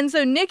them. And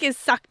so Nick is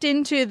sucked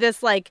into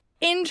this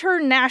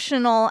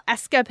international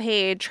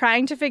escapade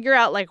trying to figure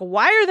out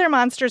why are there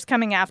monsters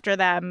coming after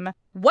them?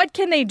 What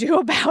can they do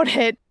about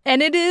it?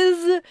 And it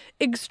is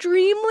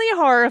extremely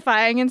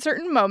horrifying in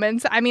certain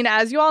moments. I mean,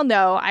 as you all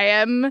know, I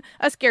am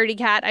a scaredy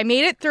cat. I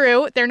made it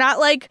through. They're not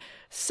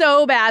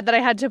so bad that I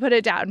had to put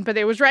it down, but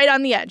it was right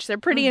on the edge. They're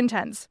pretty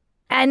intense.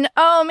 And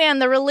oh man,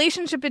 the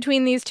relationship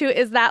between these two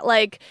is that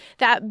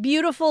that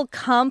beautiful,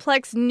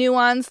 complex,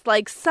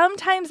 nuanced,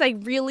 sometimes I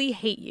really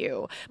hate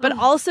you, but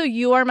also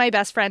you are my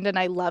best friend and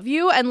I love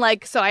you. And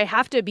so I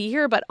have to be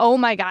here, but oh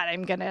my God,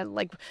 I'm gonna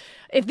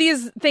if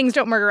these things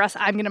don't murder us,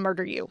 I'm gonna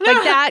murder you.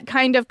 That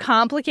kind of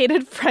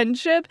complicated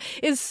friendship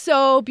is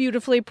so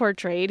beautifully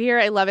portrayed here.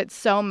 I love it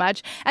so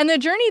much. And the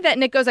journey that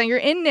Nick goes on, you're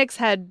in Nick's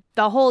head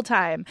the whole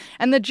time.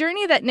 And the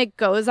journey that Nick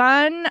goes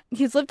on,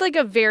 he's lived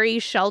a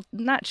very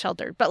not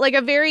sheltered, but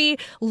a very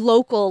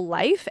local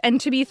life.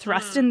 And to be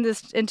thrust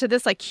into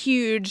this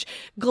huge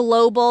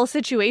global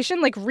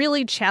situation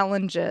really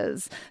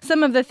challenges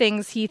some of the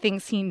things he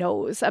thinks he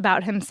knows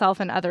about himself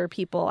and other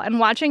people. And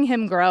watching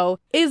him grow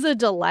is a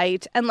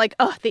delight. And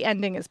the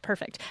ending is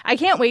perfect. I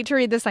can't wait to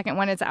read the second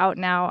one. It's out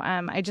now.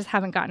 I just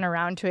haven't gotten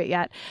around to it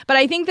yet. But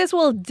I think this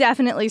will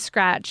definitely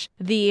scratch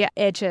the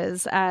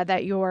itches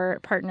that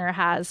your partner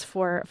has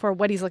for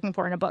what he's looking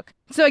for in a book.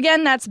 So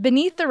again, that's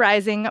Beneath the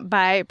Rising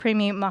by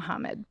Premi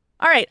Mohammed.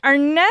 All right, our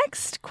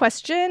next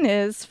question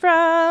is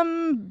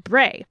from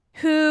Bray,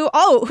 who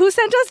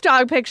sent us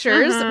dog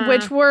pictures,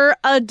 which were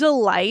a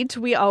delight.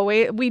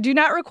 We do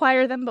not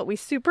require them, but we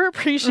super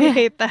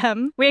appreciate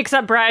them. We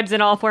accept bribes in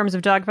all forms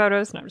of dog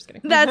photos. No, I'm just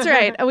kidding. That's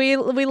right. We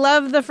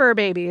love the fur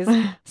babies.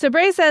 So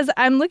Bray says,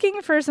 I'm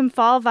looking for some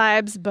fall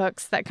vibes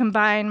books that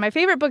combine my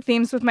favorite book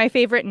themes with my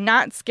favorite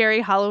not scary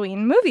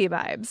Halloween movie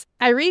vibes.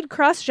 I read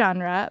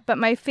cross-genre, but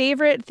my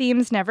favorite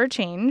themes never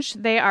change.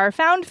 They are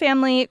found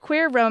family,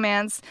 queer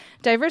romance,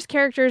 diverse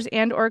characters,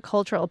 and or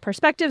cultural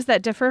perspectives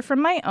that differ from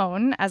my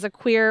own as as a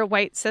queer,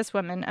 white, cis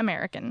woman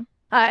American.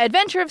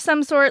 Adventure of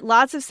some sort,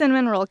 lots of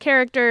cinnamon roll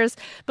characters.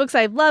 Books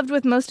I've loved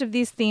with most of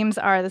these themes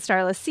are The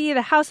Starless Sea,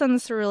 The House on the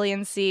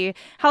Cerulean Sea,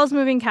 Howl's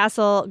Moving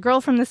Castle,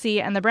 Girl from the Sea,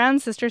 and the Brown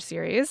Sister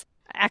series.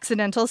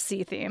 Accidental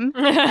sea theme.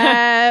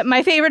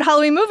 My favorite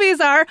Halloween movies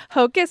are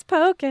Hocus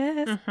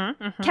Pocus,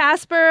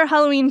 Casper,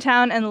 Halloween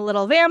Town, and The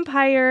Little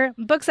Vampire.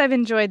 Books I've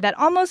enjoyed that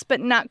almost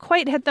but not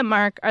quite hit the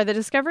mark are The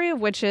Discovery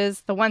of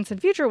Witches, The Once and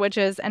Future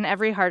Witches, and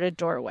Every Hearted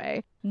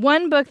Doorway.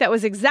 One book that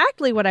was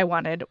exactly what I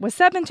wanted was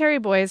Cemetery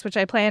Boys, which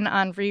I plan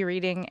on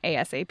rereading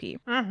ASAP.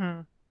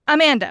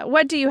 Amanda,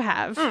 what do you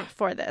have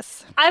for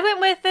this? I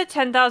went with The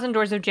 10,000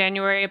 Doors of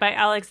January by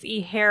Alex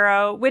E.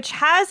 Harrow, which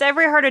has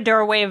Every Hearted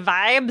Doorway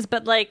vibes,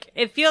 but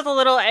it feels a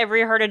little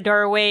Every Hearted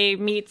Doorway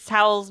meets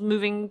Howl's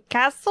Moving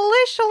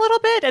Castle-ish a little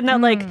bit, and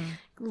that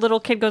little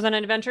kid goes on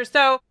an adventure.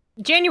 So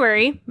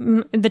January,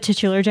 the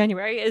titular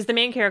January, is the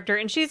main character,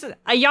 and she's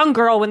a young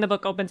girl when the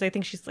book opens. I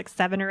think she's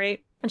 7 or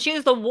 8. And she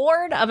is the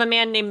ward of a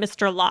man named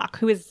Mr. Locke,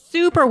 who is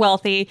super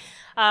wealthy.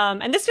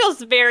 And this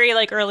feels very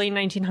early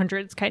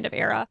 1900s kind of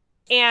era.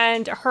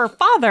 And her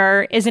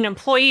father is an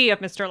employee of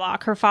Mr.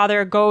 Locke. Her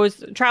father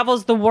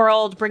travels the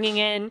world, bringing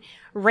in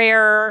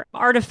rare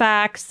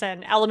artifacts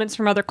and elements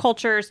from other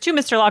cultures to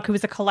Mr. Locke, who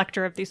is a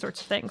collector of these sorts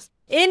of things.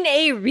 In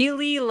a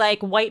really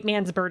white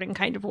man's burden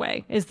kind of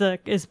way is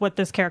what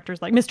this character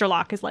is like. Mr.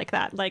 Locke is like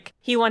that.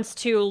 He wants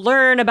to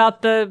learn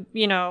about the,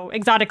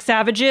 exotic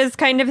savages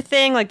kind of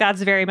thing.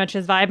 That's very much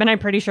his vibe. And I'm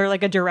pretty sure a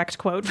direct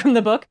quote from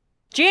the book.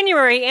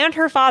 January and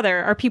her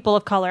father are people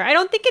of color. I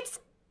don't think it's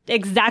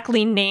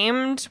exactly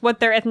named what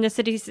their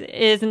ethnicity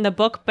is in the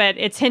book, but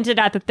it's hinted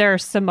at that they're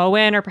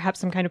Samoan or perhaps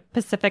some kind of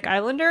Pacific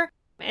Islander.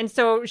 And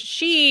so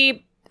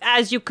she,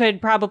 as you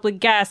could probably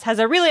guess, has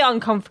a really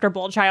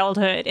uncomfortable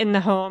childhood in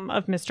the home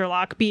of Mr.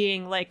 Locke,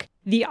 being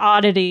the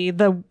oddity,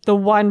 the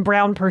one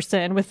brown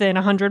person within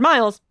 100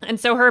 miles.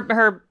 And so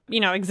her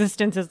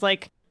existence is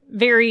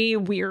very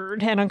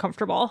weird and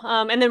uncomfortable.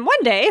 And then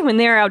one day, when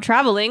they're out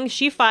traveling,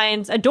 she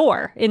finds a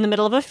door in the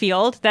middle of a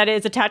field that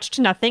is attached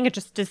to nothing. It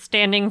just is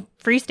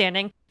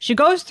freestanding. She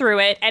goes through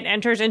it and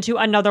enters into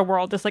another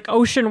world, this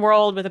ocean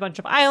world with a bunch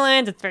of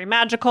islands. It's very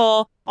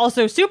magical.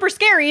 Also super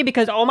scary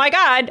because, oh my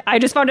God, I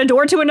just found a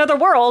door to another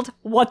world.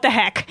 What the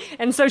heck?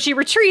 And so she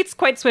retreats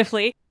quite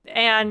swiftly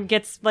and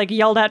gets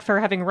yelled at for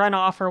having run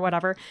off or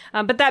whatever.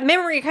 But that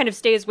memory kind of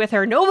stays with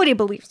her. Nobody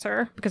believes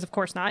her, because of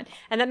course not.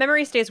 And that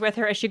memory stays with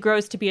her as she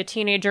grows to be a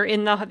teenager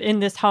in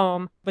this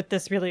home with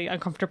this really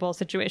uncomfortable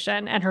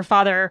situation. And her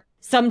father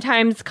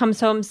sometimes comes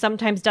home,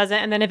 sometimes doesn't,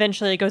 and then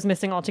eventually goes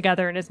missing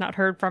altogether and is not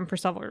heard from for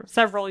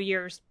several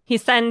years. He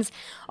sends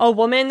a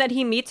woman that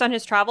he meets on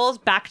his travels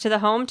back to the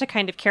home to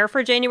kind of care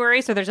for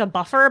January. So there's a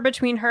buffer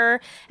between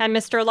her and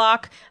Mr.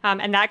 Locke.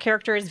 And that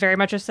character is very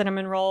much a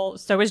cinnamon roll.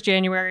 So is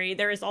January.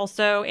 There is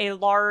also a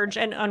large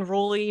and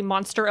unruly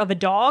monster of a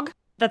dog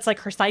that's her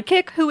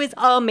sidekick, who is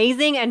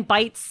amazing and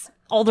bites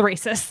all the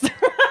racists.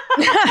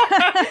 Which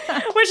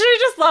I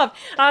just love.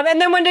 And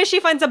then one day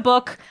she finds a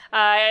book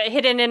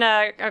hidden in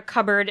a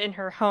cupboard in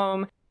her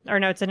home. Or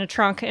no, it's in a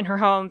trunk in her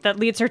home that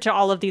leads her to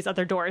all of these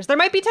other doors. There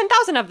might be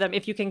 10,000 of them,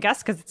 if you can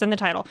guess, because it's in the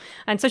title.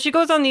 And so she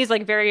goes on these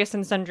various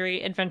and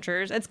sundry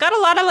adventures. It's got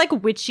a lot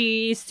of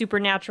witchy,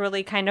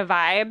 supernaturally kind of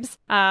vibes.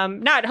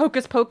 Not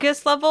Hocus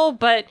Pocus level,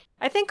 but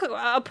I think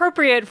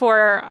appropriate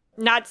for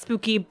not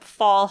spooky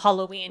fall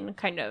Halloween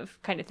kind of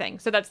thing.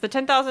 So that's The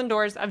 10,000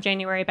 Doors of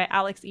January by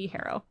Alex E.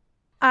 Harrow.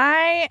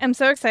 I am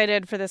so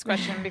excited for this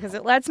question because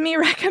it lets me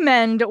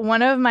recommend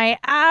one of my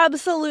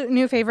absolute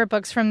new favorite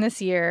books from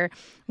this year,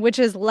 which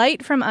is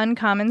Light from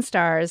Uncommon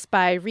Stars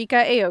by Rika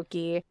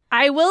Aoki.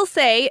 I will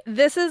say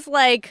this is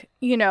they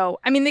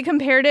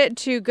compared it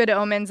to Good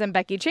Omens and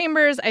Becky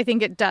Chambers. I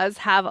think it does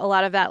have a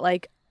lot of that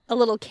a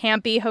little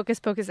campy Hocus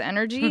Pocus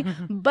energy,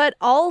 but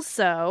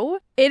also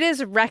it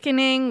is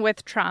reckoning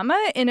with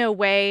trauma in a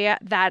way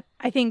that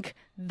I think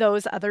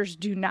those others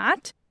do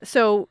not.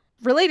 So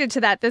related to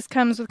that, this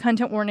comes with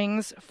content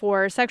warnings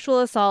for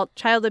sexual assault,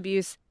 child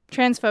abuse,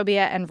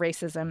 transphobia, and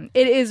racism.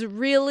 It is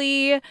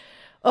really,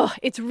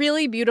 it's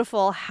really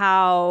beautiful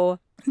how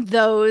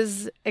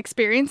those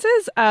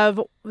experiences of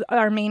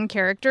our main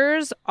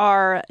characters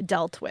are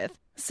dealt with.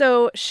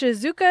 So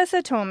Shizuka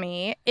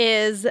Satomi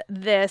is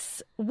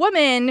this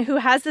woman who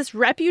has this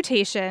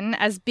reputation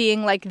as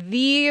being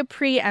the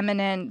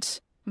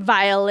preeminent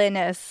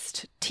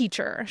violinist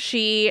teacher.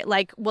 She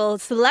will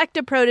select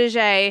a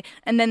protege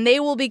and then they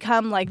will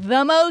become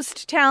the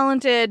most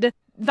talented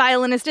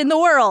violinist in the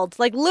world,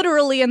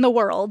 literally in the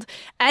world.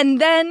 And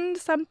then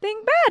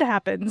something bad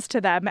happens to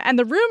them. And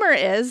the rumor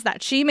is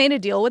that she made a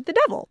deal with the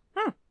devil.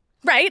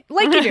 Right?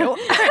 Like you do.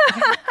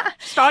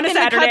 Just on a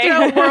Saturday. In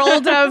the cutthroat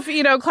world of,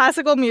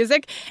 classical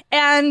music.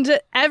 And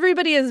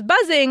everybody is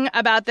buzzing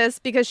about this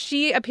because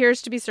she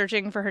appears to be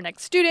searching for her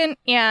next student.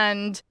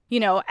 And,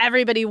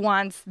 everybody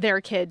wants their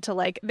kid to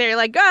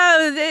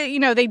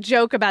they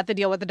joke about the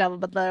deal with the devil,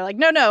 but they're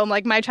no,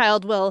 my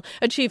child will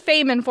achieve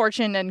fame and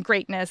fortune and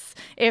greatness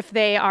if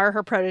they are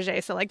her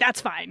protege. So that's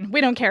fine.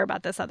 We don't care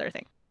about this other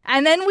thing.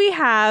 And then we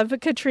have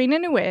Katrina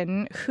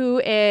Nguyen, who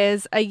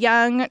is a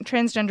young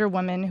transgender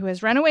woman who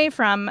has run away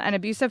from an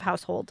abusive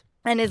household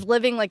and is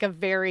living like a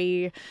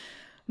very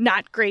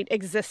not great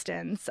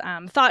existence.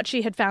 Thought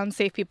she had found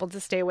safe people to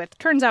stay with.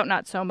 Turns out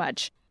not so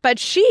much. But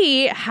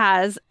she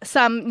has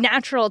some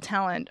natural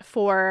talent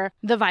for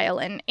the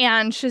violin,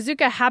 and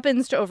Shizuka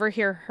happens to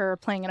overhear her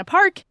playing in a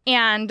park.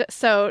 And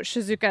so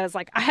Shizuka is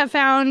like, I have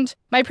found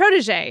my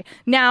protege.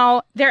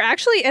 Now, there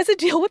actually is a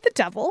deal with the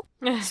devil.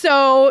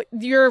 So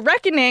you're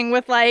reckoning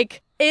with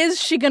like,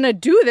 is she going to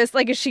do this?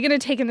 Like, is she going to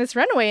take in this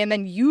runaway and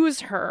then use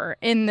her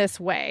in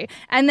this way?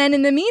 And then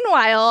in the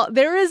meanwhile,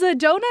 there is a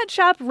donut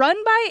shop run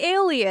by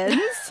aliens.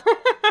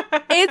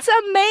 It's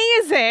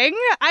amazing.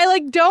 I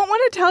don't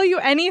want to tell you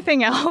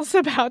anything else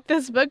about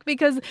this book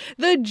because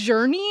the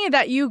journey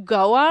that you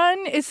go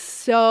on is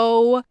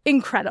so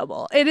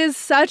incredible. It is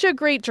such a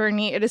great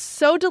journey. It is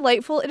so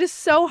delightful. It is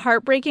so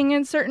heartbreaking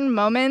in certain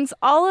moments.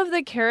 All of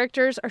the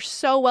characters are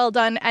so well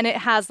done, and it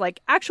has like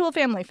actual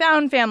family,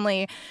 found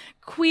family,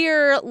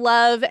 queer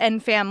love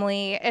and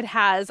family. It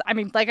has,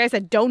 like I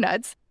said,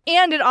 donuts.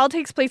 And it all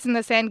takes place in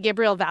the San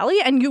Gabriel Valley,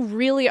 and you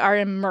really are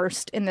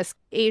immersed in this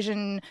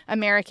Asian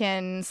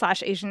American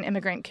 / Asian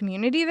immigrant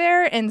community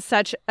there in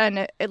such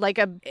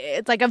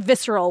it's like a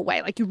visceral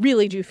way. Like you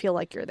really do feel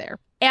like you're there.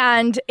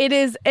 And it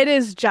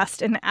is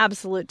just an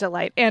absolute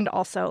delight, and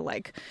also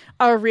like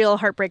a real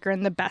heartbreaker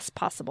in the best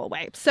possible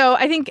way. So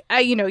I think,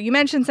 you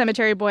mentioned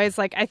Cemetery Boys.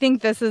 Like, I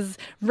think this is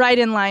right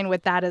in line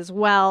with that as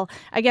well.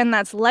 Again,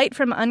 that's Light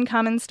from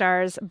Uncommon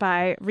Stars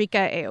by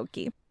Rika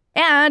Aoki.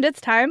 And it's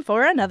time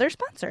for another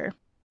sponsor.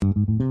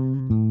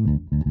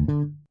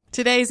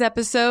 Today's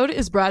episode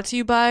is brought to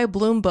you by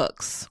Bloom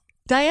Books.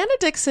 Diana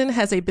Dixon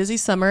has a busy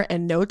summer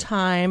and no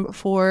time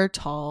for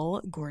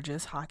tall,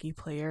 gorgeous hockey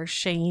player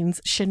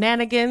Shane's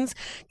shenanigans.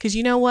 Because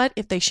you know what?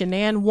 If they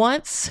shenan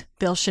once,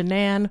 they'll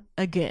shenan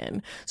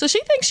again. So she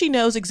thinks she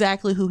knows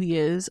exactly who he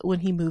is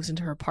when he moves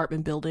into her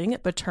apartment building,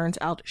 but turns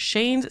out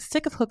Shane's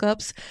sick of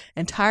hookups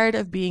and tired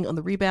of being on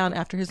the rebound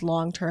after his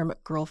long-term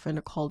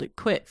girlfriend called it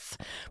quits.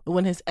 But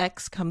when his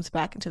ex comes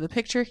back into the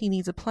picture, he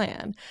needs a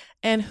plan.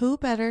 And who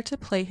better to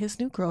play his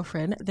new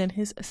girlfriend than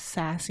his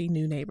sassy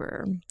new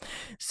neighbor?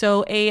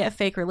 So a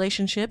fake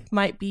relationship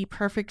might be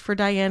perfect for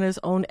Diana's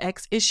own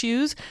ex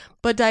issues,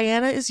 but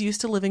Diana is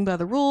used to living by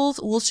the rules.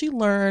 Will she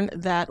learn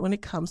that when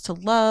it comes to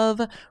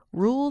love,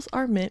 rules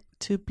are meant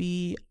to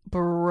be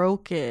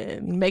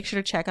broken? Make sure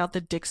to check out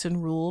The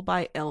Dixon Rule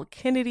by Elle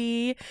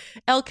Kennedy.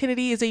 Elle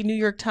Kennedy is a New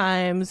York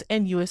Times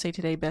and USA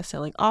Today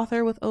bestselling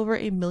author with over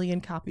 1 million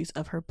copies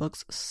of her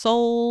books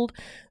sold.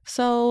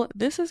 So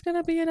this is going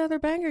to be another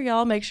banger,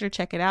 y'all. Make sure to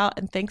check it out.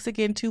 And thanks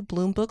again to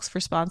Bloom Books for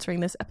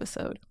sponsoring this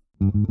episode.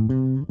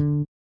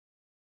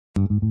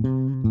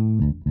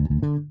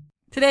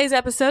 Today's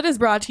episode is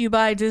brought to you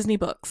by Disney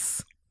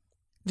Books.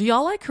 Do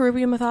y'all like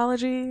Caribbean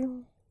mythology?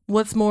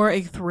 What's more,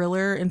 a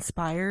thriller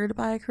inspired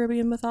by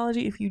Caribbean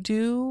mythology? If you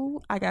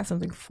do, I got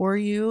something for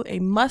you. A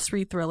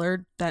must-read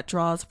thriller that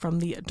draws from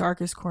the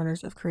darkest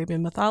corners of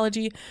Caribbean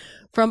mythology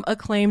from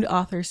acclaimed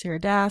author Sarah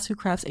Dass, who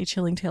crafts a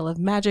chilling tale of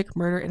magic,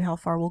 murder, and how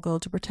far we'll go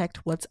to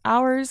protect what's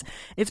ours.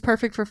 It's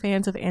perfect for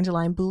fans of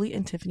Angeline Boulley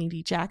and Tiffany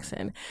D.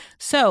 Jackson.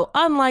 So,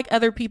 unlike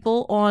other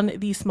people on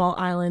the small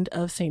island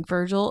of St.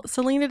 Virgil,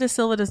 Selena da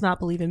Silva does not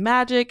believe in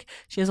magic.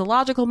 She has a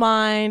logical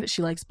mind.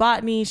 She likes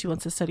botany. She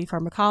wants to study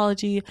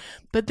pharmacology.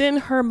 But then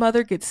her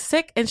mother gets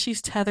sick and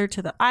she's tethered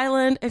to the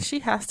island and she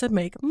has to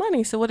make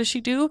money. So what does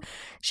she do?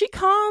 She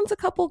cons a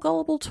couple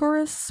gullible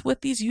tourists with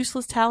these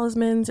useless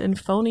talismans and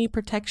phony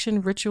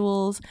protection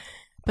rituals.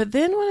 But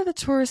then one of the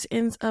tourists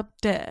ends up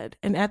dead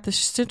and at the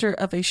center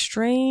of a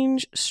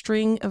strange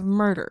string of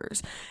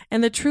murders.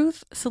 And the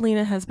truth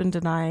Selena has been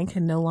denying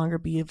can no longer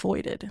be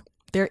avoided.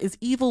 There is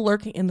evil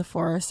lurking in the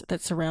forest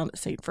that surround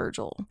St.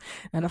 Virgil.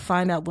 Now, to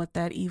find out what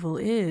that evil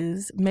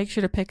is, make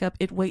sure to pick up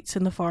It Waits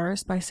in the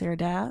Forest by Sarah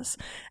Dass.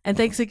 And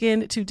thanks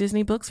again to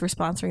Disney Books for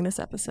sponsoring this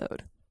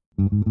episode.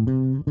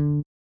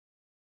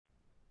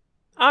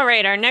 All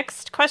right, our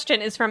next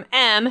question is from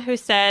M, who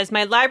says,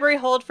 my library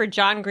hold for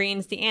John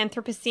Green's The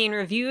Anthropocene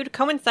Reviewed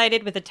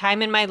coincided with a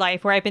time in my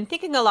life where I've been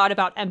thinking a lot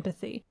about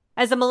empathy.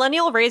 As a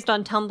millennial raised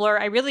on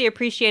Tumblr, I really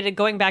appreciated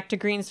going back to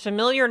Green's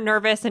familiar,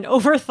 nervous, and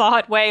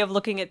overthought way of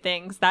looking at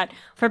things that,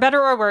 for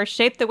better or worse,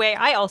 shaped the way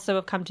I also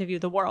have come to view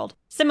the world.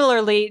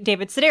 Similarly,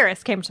 David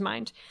Sedaris came to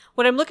mind.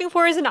 What I'm looking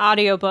for is an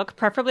audiobook,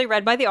 preferably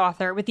read by the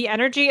author, with the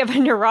energy of a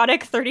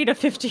neurotic 30 to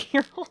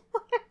 50-year-old.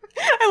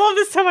 I love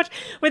this so much.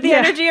 With the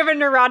energy of a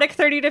neurotic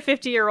 30 to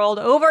 50-year-old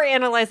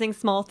overanalyzing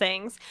small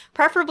things,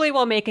 preferably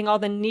while making all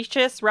the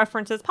nichest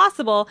references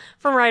possible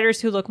from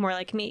writers who look more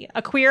like me,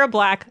 a queer,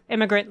 Black,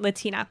 immigrant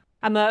Latina.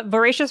 I'm a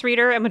voracious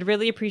reader and would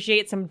really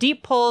appreciate some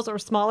deep pulls or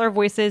smaller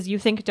voices you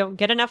think don't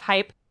get enough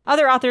hype.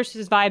 Other authors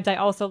whose vibes I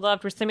also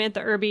loved were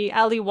Samantha Irby,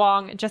 Ali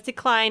Wong, Jessie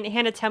Klein,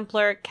 Hannah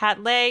Templer,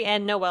 Kat Lay,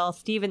 and Noelle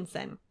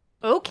Stevenson.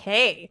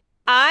 Okay.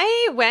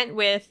 I went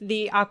with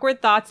The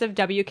Awkward Thoughts of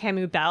W.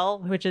 Camus Bell,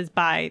 which is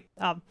by,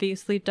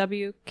 obviously,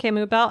 W.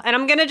 Camus Bell. And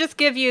I'm going to just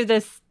give you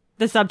this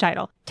the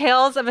subtitle.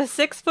 Tales of a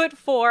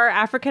 6'4"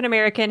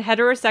 African-American,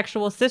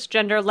 heterosexual,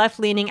 cisgender,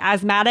 left-leaning,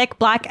 asthmatic,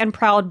 black and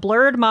proud,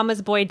 blurred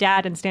mama's boy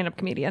dad and stand-up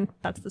comedian.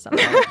 That's the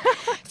subtitle.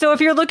 So if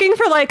you're looking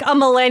for like a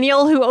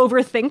millennial who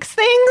overthinks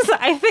things,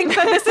 I think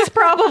that this is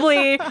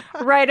probably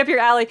right up your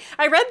alley.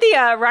 I read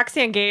the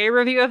Roxane Gay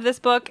review of this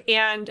book,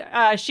 and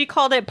she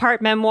called it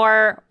part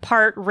memoir,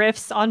 part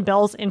riffs on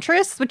Belle's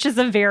interests, which is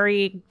a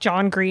very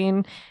John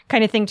Green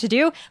kind of thing to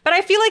do. But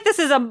I feel like this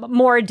is a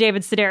more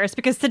David Sedaris,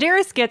 because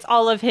Sedaris gets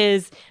all of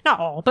his, not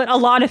all, but a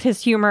lot of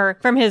his humor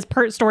from his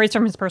stories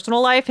from his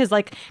personal life, his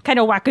like kind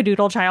of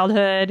wackadoodle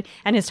childhood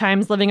and his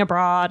times living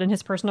abroad and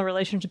his personal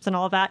relationships and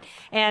all of that.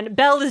 And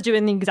Belle is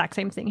doing the exact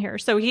same thing here.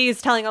 So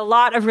he's telling a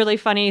lot of really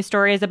funny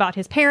stories about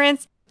his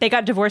parents. They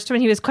got divorced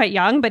when he was quite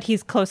young, but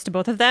he's close to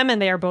both of them.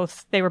 And they were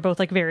both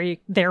like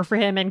very there for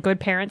him and good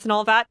parents and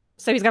all of that.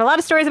 So he's got a lot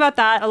of stories about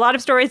that, a lot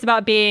of stories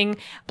about being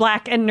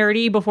black and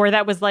nerdy before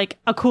that was like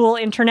a cool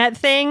internet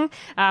thing,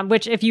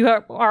 which if you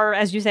are,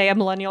 as you say, a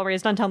millennial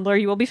raised on Tumblr,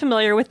 you will be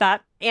familiar with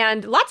that.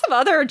 And lots of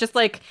other just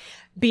like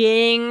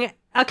being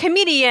a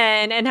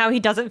comedian and how he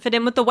doesn't fit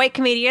in with the white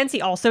comedians.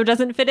 He also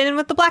doesn't fit in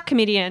with the black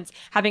comedians,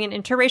 having an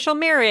interracial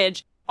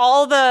marriage,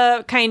 all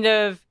the kind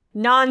of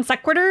non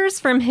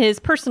sequiturs from his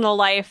personal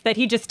life that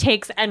he just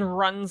takes and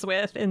runs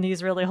with in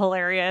these really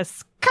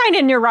hilarious, kind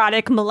of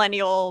neurotic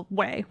millennial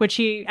way, which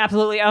he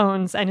absolutely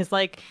owns and is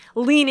like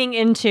leaning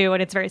into,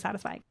 and it's very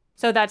satisfying.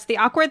 So that's The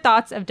Awkward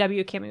Thoughts of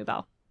W. Kamau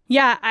Bell.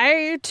 Yeah,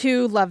 I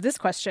too love this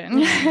question.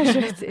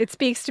 It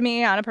speaks to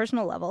me on a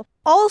personal level.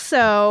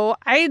 Also,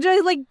 I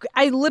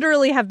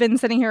literally have been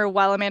sitting here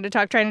while Amanda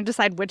talked trying to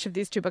decide which of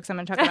these two books I'm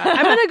going to talk about.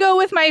 I'm going to go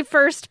with my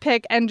first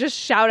pick and just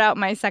shout out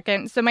my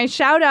second. So my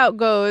shout out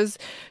goes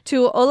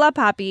to Hola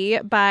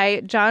Papi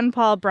by John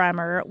Paul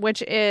Brammer,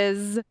 which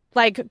is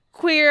like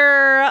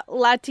queer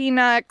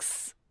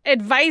Latinx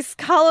advice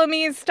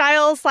column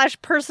style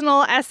 /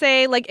 personal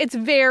essay. Like it's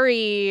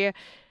very...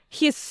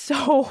 He's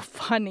so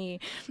funny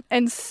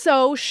and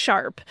so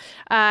sharp.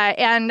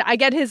 And I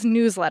get his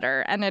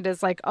newsletter, and it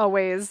is like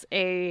always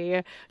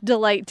a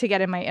delight to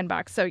get in my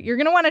inbox. So you're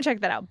going to want to check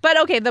that out. But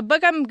okay, the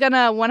book I'm going to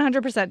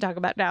 100% talk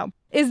about now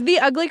is The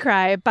Ugly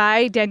Cry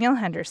by Danielle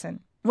Henderson,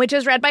 which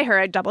is read by her.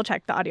 I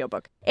double-checked the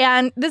audiobook.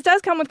 And this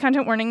does come with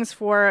content warnings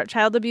for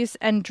child abuse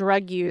and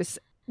drug use.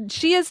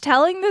 She is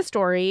telling the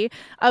story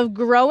of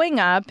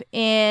growing up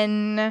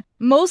in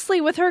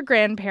mostly with her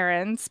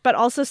grandparents, but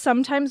also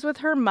sometimes with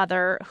her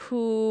mother,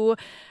 who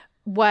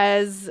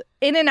was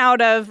in and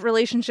out of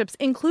relationships,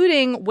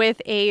 including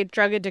with a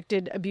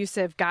drug-addicted,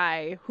 abusive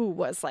guy who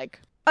was like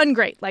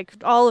ungreat, like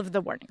all of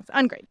the warnings,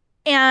 ungreat.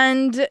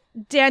 And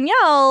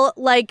Danielle,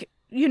 like,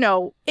 you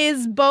know,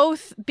 is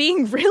both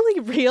being really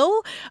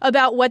real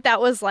about what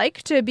that was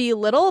like to be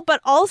little,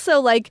 but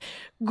also like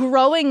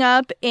growing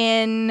up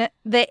in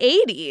the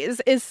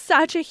 80s is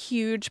such a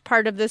huge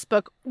part of this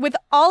book with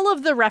all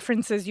of the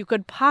references you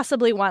could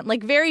possibly want,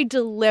 like very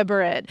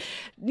deliberate.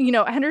 You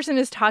know, Henderson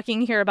is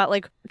talking here about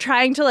like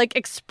trying to like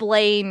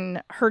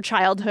explain her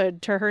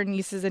childhood to her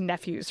nieces and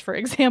nephews, for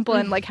example,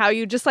 and like how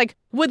you just like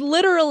would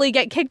literally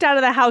get kicked out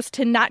of the house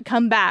to not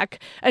come back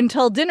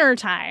until dinner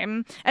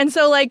time. And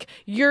so like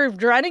you're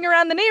running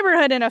around the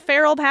neighborhood in a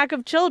feral pack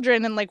of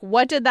children and like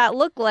what did that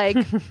look like?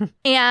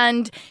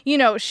 And, you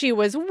know, she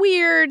was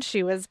weird.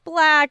 She was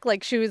black,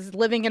 like she was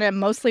living in a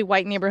mostly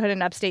white neighborhood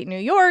in upstate New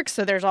York.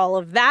 So there's all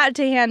of that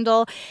to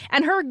handle.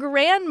 And her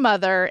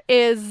grandmother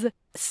is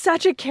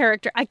such a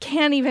character. I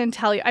can't even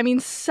tell you. I mean,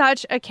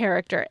 such a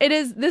character. It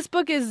is. This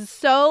book is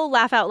so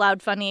laugh out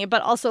loud funny,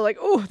 but also like,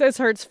 oh, this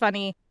hurts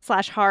funny /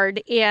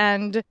 hard.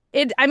 And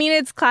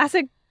it's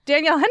classic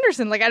Danielle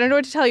Henderson. Like, I don't know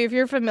what to tell you. If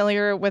you're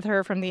familiar with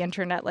her from the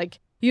internet, like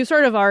you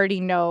sort of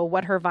already know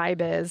what her vibe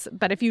is.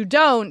 But if you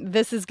don't,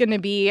 this is going to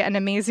be an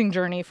amazing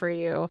journey for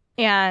you.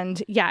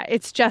 And yeah,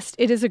 it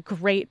is a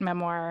great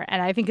memoir.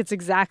 And I think it's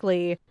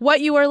exactly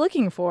what you are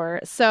looking for.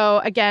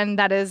 So again,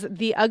 that is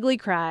The Ugly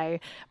Cry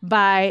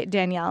by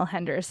Danielle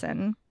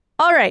Henderson.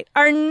 All right.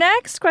 Our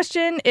next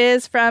question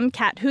is from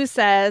Kat, who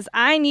says,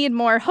 I need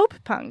more hope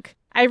punk.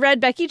 I read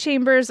Becky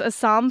Chambers' A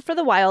Psalm for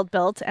the Wild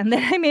Built, and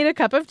then I made a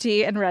cup of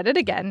tea and read it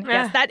again.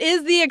 Yes, that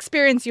is the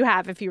experience you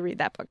have if you read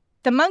that book.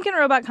 The monk and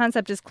robot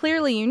concept is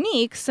clearly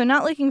unique, so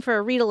not looking for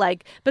a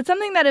read-alike, but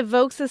something that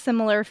evokes a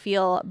similar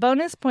feel.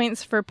 Bonus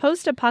points for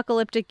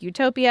post-apocalyptic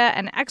utopia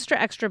and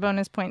extra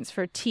bonus points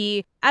for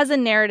tea as a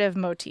narrative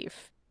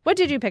motif. What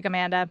did you pick,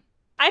 Amanda?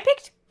 I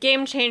picked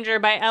Game Changer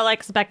by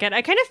Alex Beckett.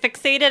 I kind of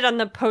fixated on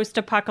the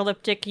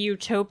post-apocalyptic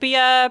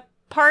utopia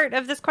part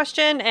of this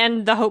question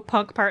and the hope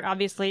punk part,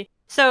 obviously.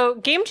 So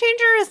Game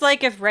Changer is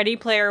like if Ready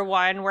Player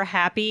One were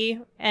happy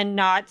and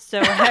not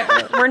so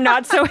we're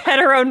not so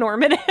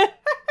heteronormative.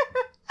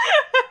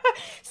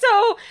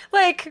 So,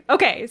 like,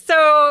 okay,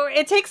 so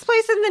it takes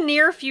place in the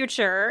near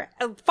future,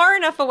 far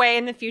enough away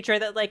in the future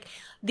that, like,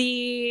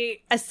 the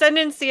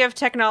ascendancy of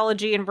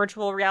technology and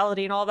virtual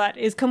reality and all that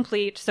is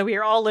complete. So we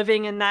are all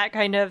living in that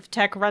kind of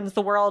tech runs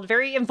the world,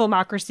 very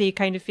infomocracy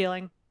kind of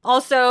feeling.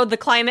 Also, the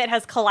climate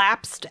has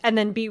collapsed and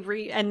then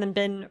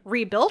been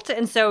rebuilt.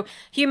 And so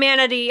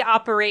humanity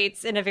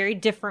operates in a very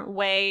different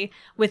way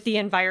with the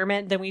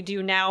environment than we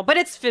do now. But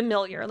it's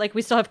familiar. Like,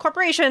 we still have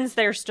corporations.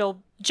 There's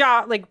still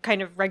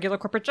kind of regular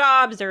corporate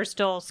jobs. There's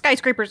still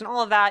skyscrapers and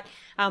all of that.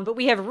 But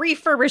we have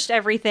refurbished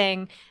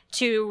everything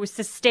to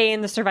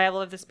sustain the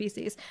survival of the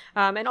species.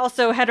 And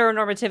also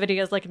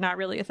heteronormativity is like not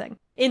really a thing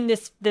in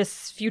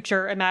this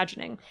future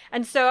imagining.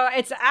 And so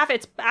it's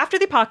after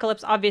the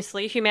apocalypse,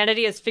 obviously.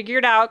 Humanity has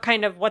figured out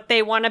kind of what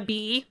they want to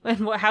be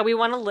and how we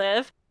want to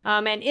live.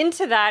 And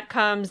into that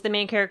comes the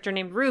main character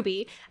named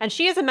Ruby. And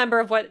she is a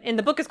member of what in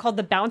the book is called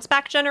the bounce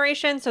back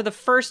generation. So the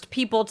first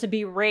people to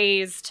be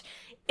raised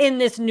in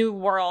this new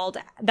world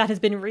that has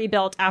been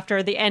rebuilt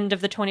after the end of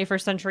the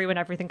 21st century when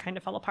everything kind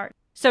of fell apart.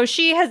 So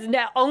she has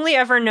only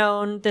ever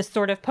known this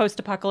sort of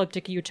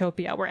post-apocalyptic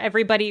utopia where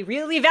everybody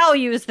really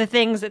values the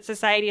things that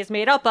society is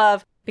made up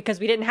of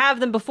because we didn't have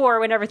them before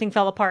when everything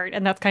fell apart,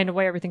 and that's kind of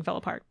why everything fell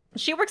apart.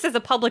 She works as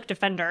a public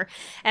defender,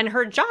 and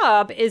her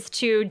job is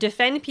to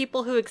defend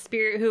people who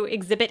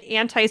exhibit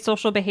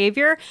antisocial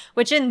behavior,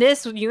 which in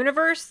this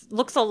universe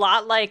looks a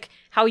lot like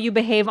how you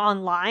behave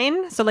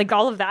online. So like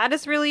all of that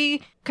is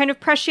really kind of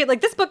prescient. Like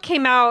this book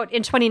came out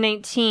in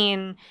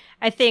 2019,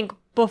 I think,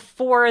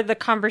 before the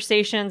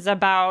conversations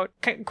about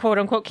quote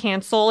unquote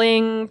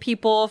canceling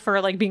people for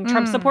like being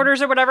Trump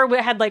supporters or whatever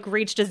had like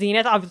reached a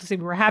zenith. Obviously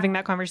we were having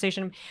that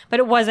conversation, but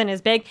it wasn't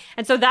as big.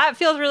 And so that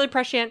feels really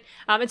prescient.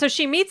 And so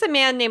she meets a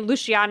man named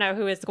Luciano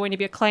who is going to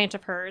be a client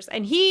of hers.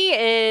 And he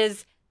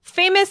is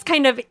famous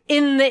kind of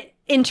in the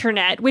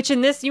internet, which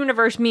in this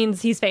universe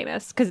means he's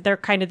famous because they're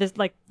kind of this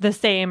like the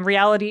same.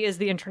 Reality is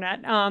the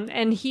internet.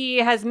 And he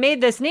has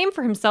made this name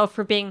for himself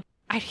for being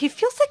he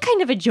feels like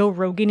kind of a Joe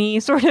Rogan-y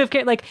sort of,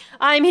 like,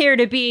 I'm here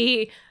to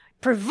be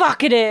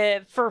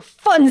provocative for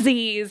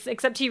funsies,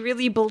 except he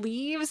really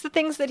believes the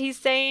things that he's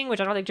saying, which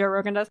I don't think Joe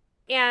Rogan does.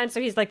 And so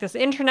he's like this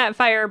internet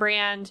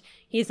firebrand.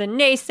 He's a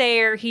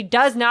naysayer. He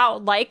does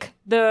not like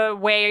the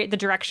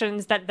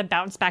directions that the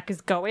bounce back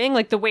is going,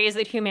 like the ways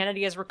that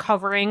humanity is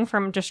recovering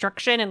from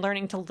destruction and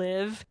learning to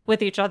live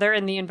with each other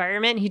in the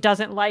environment. He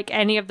doesn't like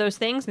any of those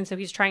things. And so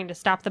he's trying to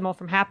stop them all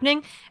from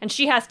happening. And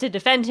she has to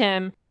defend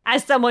him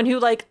as someone who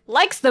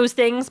likes those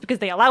things because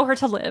they allow her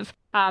to live.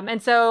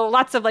 And so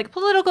lots of like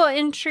political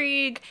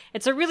intrigue.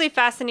 It's a really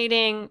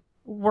fascinating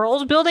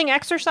world building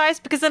exercise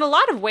because in a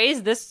lot of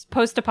ways, this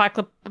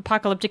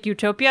post-apocalyptic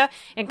utopia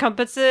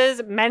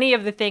encompasses many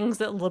of the things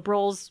that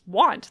liberals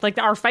want, like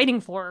are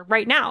fighting for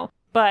right now.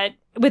 But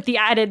with the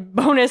added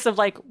bonus of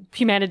like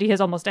humanity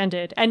has almost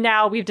ended. And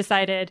now we've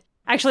decided,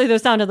 actually,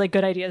 those sounded like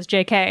good ideas,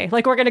 JK.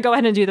 Like we're going to go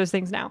ahead and do those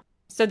things now.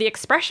 So the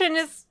expression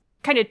is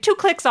kind of 2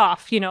 clicks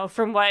off,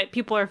 from what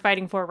people are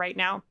fighting for right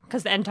now,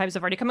 because the end times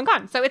have already come and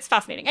gone. So it's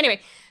fascinating.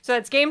 Anyway, so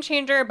that's Game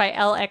Changer by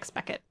L.X.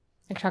 Beckett.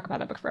 I could talk about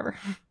that book forever.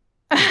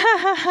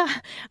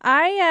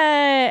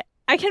 I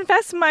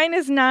confess mine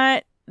is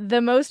not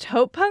the most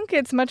hope punk.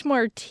 It's much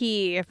more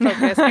tea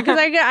focused. Because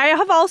I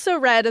have also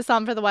read A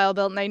Psalm for the Wild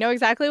Built, and I know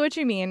exactly what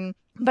you mean.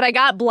 But I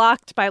got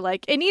blocked by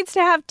it needs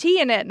to have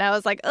tea in it. And I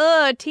was like,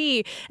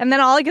 tea. And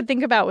then all I could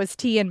think about was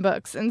tea in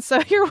books. And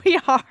so here we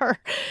are.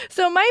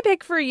 So my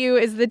pick for you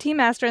is The Tea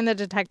Master and the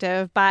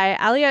Detective by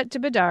Aliette de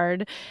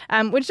Bedard,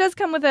 which does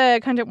come with a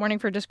content warning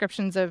for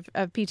descriptions of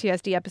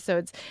PTSD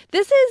episodes.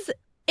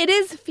 It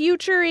is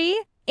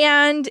future-y,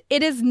 and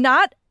it is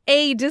not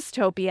a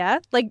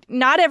dystopia. Like,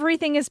 not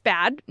everything is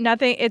bad.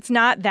 It's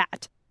not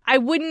that. I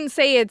wouldn't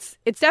say it's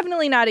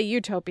definitely not a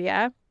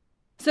utopia.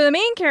 So the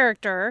main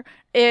character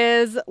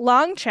is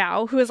Long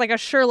Chow, who is like a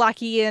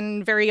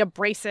Sherlockian, very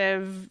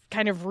abrasive,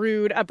 kind of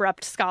rude,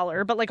 abrupt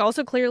scholar, but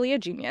also clearly a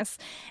genius.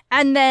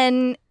 And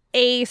then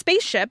a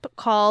spaceship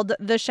called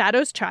the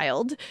Shadow's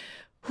Child,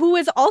 who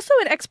is also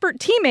an expert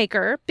tea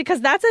maker,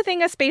 because that's a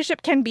thing a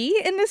spaceship can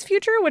be in this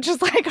future, which is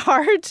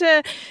hard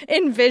to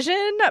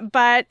envision,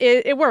 but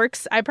it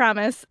works, I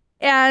promise.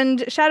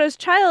 And Shadow's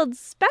Child's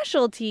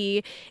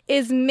specialty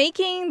is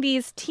making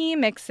these tea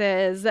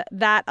mixes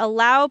that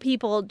allow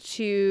people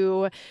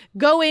to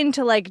go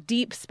into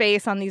deep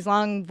space on these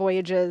long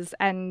voyages,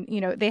 and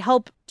they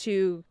help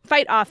to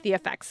fight off the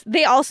effects.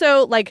 They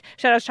also,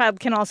 Shadow's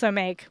Child can also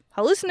make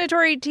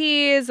hallucinatory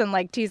teas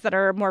and teas that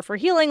are more for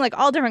healing,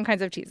 all different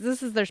kinds of teas.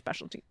 This is their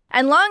specialty.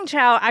 And Long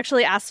Chow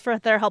actually asks for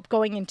their help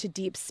going into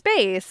deep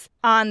space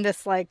on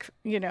this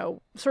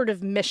sort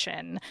of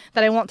mission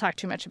that I won't talk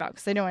too much about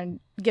because I don't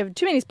want to give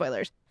too many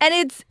spoilers. And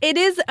it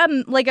is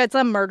it's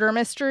a murder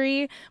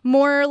mystery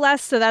more or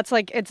less, so that's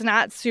it's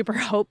not super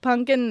hope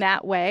punk in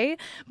that way,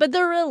 but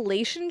the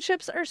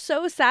relationships are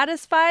so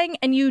satisfying,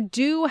 and you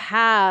do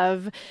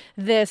have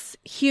this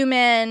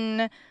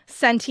human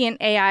sentient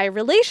AI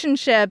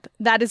relationship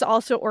that is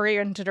also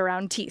oriented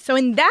around tea. So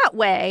in that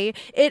way,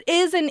 it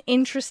is an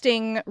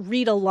interesting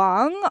read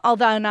along,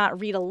 although not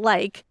read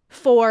alike,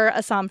 for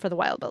A Psalm for the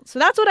Wild Bull. So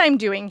that's what I'm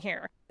doing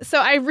here. So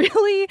I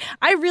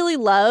really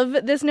love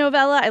this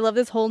novella. I love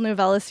this whole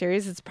novella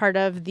series. It's part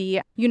of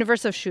the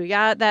universe of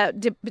Shuya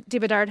that de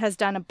Bedard has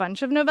done a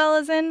bunch of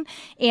novellas in,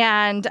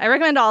 and I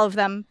recommend all of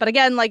them. But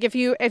again, like if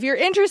you're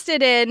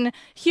interested in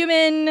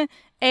human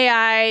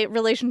AI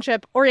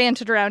relationship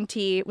oriented around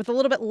tea with a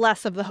little bit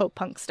less of the hope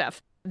punk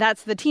stuff,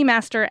 that's The Tea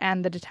Master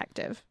and The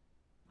Detective.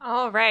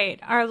 All right.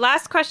 Our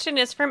last question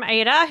is from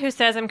Ada, who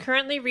says, I'm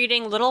currently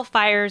reading Little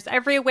Fires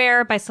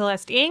Everywhere by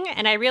Celeste Ng,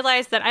 and I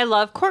realized that I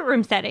love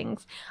courtroom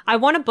settings. I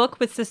want a book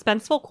with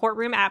suspenseful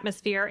courtroom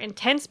atmosphere,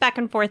 intense back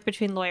and forth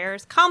between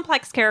lawyers,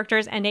 complex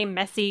characters, and a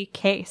messy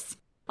case.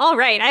 All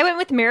right. I went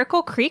with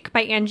Miracle Creek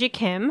by Angie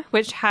Kim,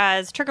 which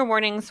has trigger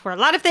warnings for a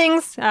lot of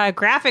things.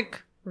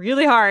 Graphic,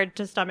 really hard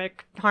to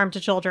stomach, harm to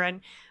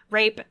children,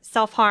 rape,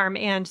 self-harm,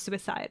 and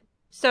suicide.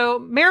 So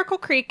Miracle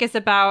Creek is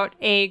about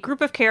a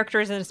group of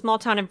characters in a small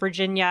town in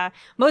Virginia,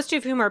 most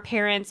of whom are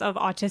parents of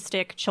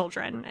autistic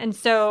children. And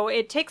so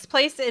it takes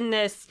place in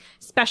this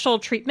special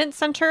treatment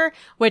center,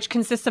 which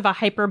consists of a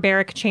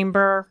hyperbaric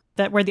chamber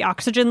where the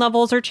oxygen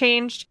levels are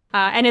changed.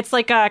 And it's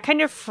like a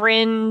kind of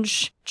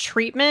fringe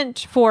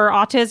treatment for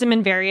autism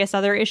and various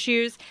other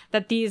issues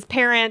that these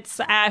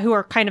parents who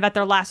are kind of at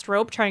their last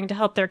rope trying to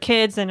help their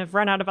kids and have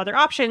run out of other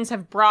options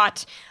have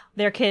brought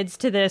their kids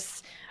to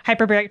this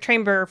hyperbaric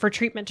chamber for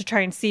treatment to try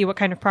and see what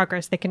kind of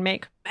progress they can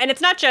make. And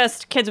it's not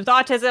just kids with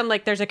autism.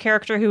 Like there's a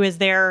character who is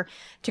there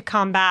to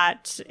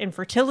combat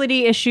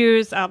infertility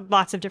issues,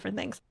 lots of different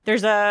things.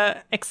 There's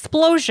a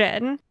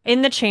explosion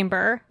in the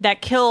chamber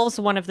that kills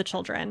one of the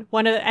children.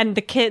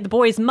 The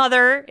boy's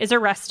mother is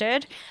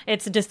arrested.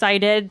 It's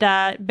decided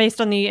that based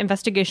on the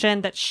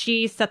investigation that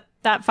she set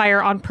that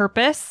fire on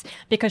purpose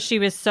because she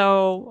was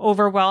so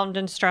overwhelmed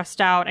and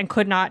stressed out and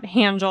could not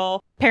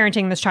handle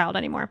parenting this child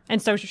anymore. And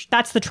so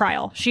that's the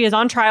trial. She is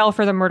on trial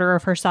for the murder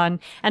of her son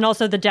and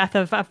also the death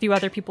of a few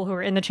other people who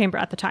were in the chamber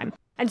at the time.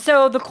 And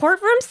so the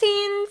courtroom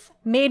scenes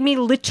made me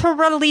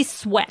literally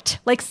sweat.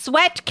 Like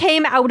sweat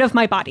came out of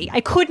my body.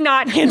 I could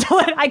not handle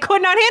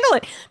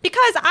it.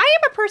 Because I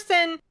am a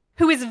person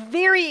who is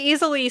very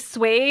easily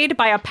swayed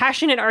by a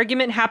passionate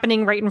argument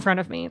happening right in front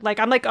of me. Like,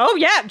 I'm like, oh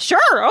yeah,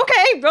 sure,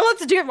 okay, well,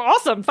 let's do it.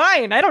 Awesome,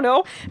 fine, I don't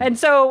know. And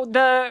so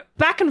the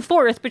back and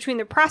forth between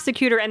the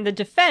prosecutor and the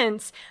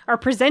defense are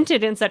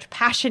presented in such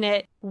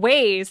passionate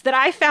ways that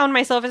I found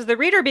myself as the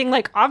reader being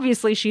like,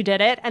 obviously she did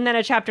it. And then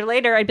a chapter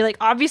later, I'd be like,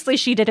 obviously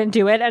she didn't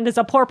do it and is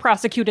a poor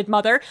prosecuted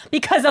mother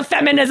because of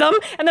feminism.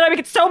 And then I would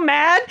get so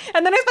mad.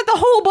 And then I spent the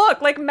whole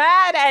book like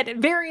mad at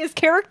various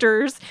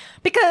characters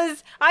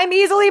because I'm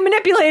easily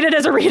manipulated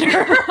as a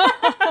reader.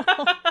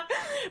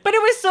 But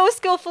it was so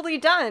skillfully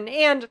done.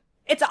 And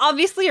it's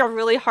obviously a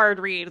really hard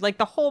read. Like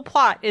the whole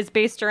plot is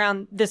based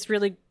around this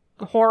really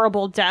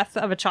horrible death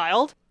of a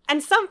child.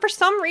 And for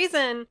some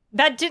reason,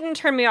 that didn't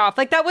turn me off.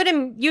 Like that would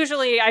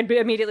usually I'd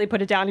immediately put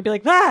it down and be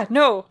like,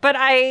 no. But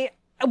I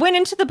went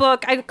into the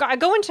book. I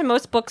go into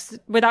most books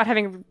without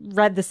having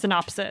read the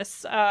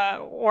synopsis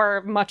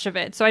or much of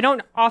it. So I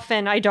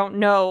don't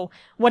know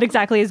what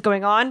exactly is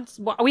going on.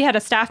 We had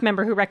a staff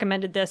member who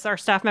recommended this, our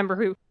staff member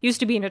who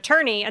used to be an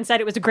attorney and said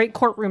it was a great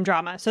courtroom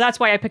drama. So that's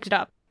why I picked it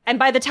up. And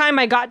by the time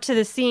I got to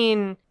the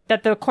scene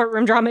that the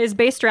courtroom drama is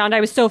based around, I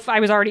was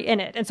already in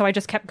it. And so I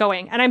just kept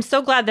going. And I'm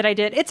so glad that I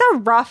did. It's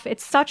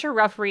such a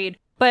rough read,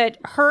 but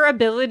her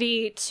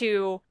ability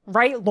to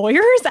write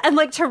lawyers and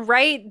like to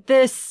write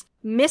this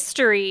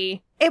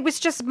mystery, it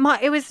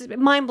was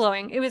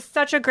mind-blowing. It was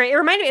such a great,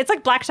 it's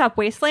like Blacktop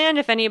Wasteland,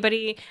 if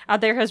anybody out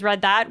there has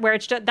read that, where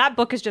it's just, that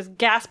book is just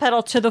gas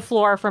pedal to the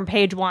floor from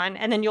page 1,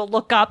 and then you'll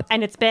look up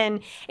and it's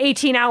been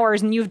 18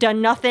 hours and you've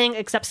done nothing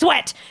except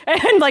sweat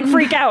and like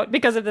freak out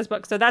because of this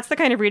book. So that's the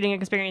kind of reading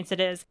experience it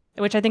is,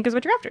 which I think is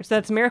what you're after. So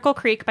that's Miracle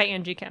Creek by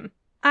Angie Kim.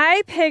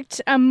 I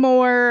picked a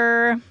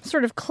more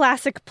sort of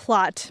classic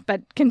plot,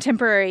 but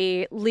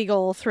contemporary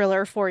legal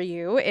thriller for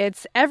you.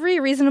 It's Every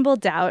Reasonable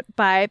Doubt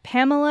by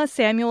Pamela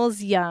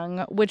Samuels Young,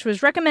 which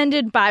was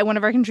recommended by one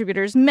of our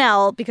contributors,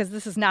 Mel, because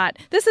this is not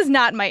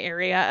my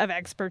area of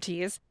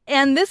expertise.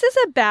 And this is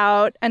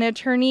about an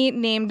attorney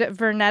named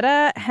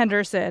Vernetta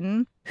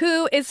Henderson,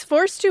 who is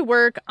forced to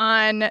work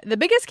on the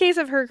biggest case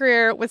of her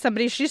career with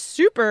somebody she's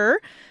super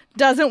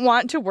doesn't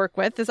want to work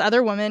with, this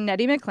other woman,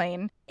 Nettie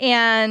McLean.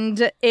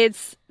 And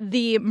it's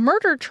the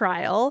murder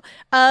trial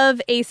of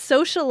a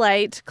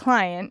socialite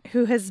client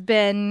who has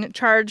been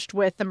charged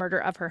with the murder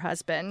of her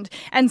husband.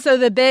 And so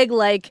the big,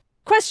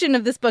 question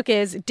of this book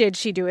is, did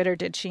she do it or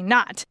did she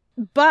not?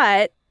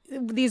 But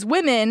these two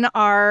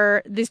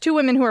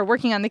women who are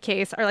working on the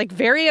case are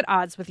very at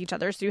odds with each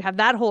other. So you have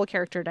that whole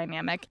character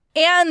dynamic.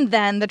 And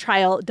then the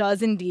trial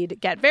does indeed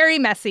get very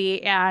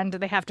messy and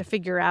they have to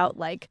figure out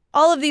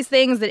all of these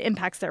things that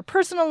impacts their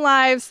personal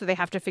lives. So they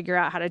have to figure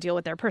out how to deal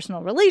with their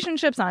personal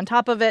relationships on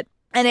top of it.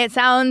 And it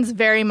sounds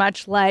very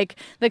much like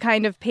the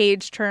kind of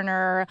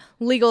page-turner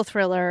legal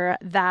thriller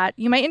that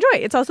you might enjoy.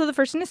 It's also the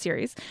first in a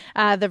series,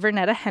 the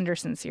Vernetta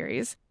Henderson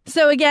series.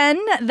 So again,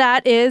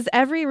 that is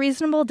Every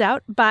Reasonable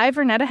Doubt by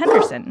Vernetta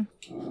Henderson.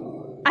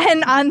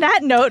 And on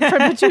that note from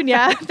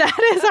Petunia, that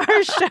is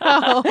our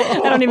show.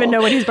 I don't even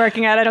know what he's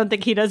barking at. I don't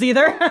think he does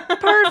either.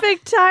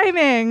 Perfect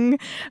timing.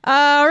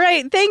 All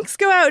right. Thanks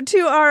go out to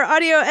our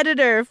audio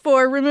editor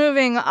for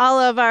removing all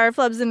of our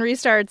flubs and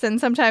restarts and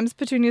sometimes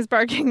Petunia's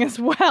barking as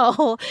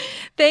well.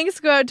 Thanks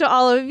go out to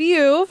all of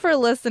you for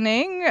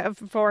listening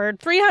for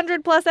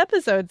 300 plus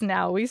episodes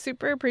now. We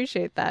super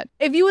appreciate that.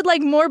 If you would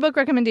like more book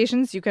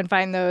recommendations, you can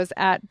find those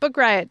at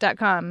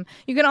bookriot.com.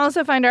 You can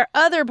also find our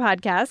other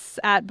podcasts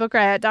at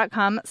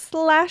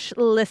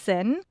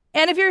bookriot.com/listen.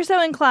 And if you're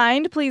so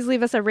inclined, please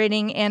leave us a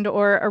rating and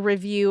or a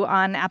review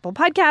on Apple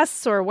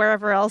Podcasts or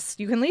wherever else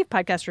you can leave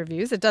podcast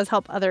reviews. It does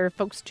help other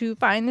folks to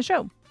find the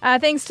show.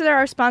 Thanks to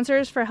our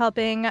sponsors for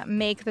helping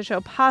make the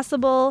show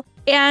possible.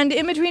 And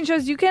in between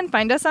shows, you can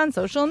find us on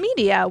social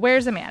media.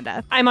 Where's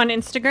Amanda? I'm on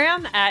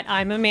Instagram at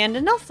I'm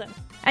Amanda Nelson.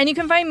 And you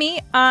can find me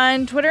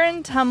on Twitter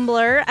and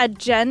Tumblr at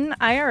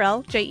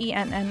JenIRL,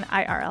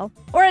 JenNIRL,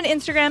 or on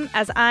Instagram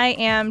as I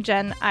am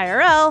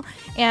JenIRL.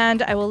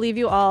 And I will leave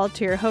you all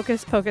to your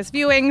hocus pocus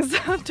viewings.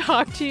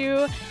 Talk to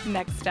you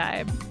next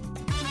time.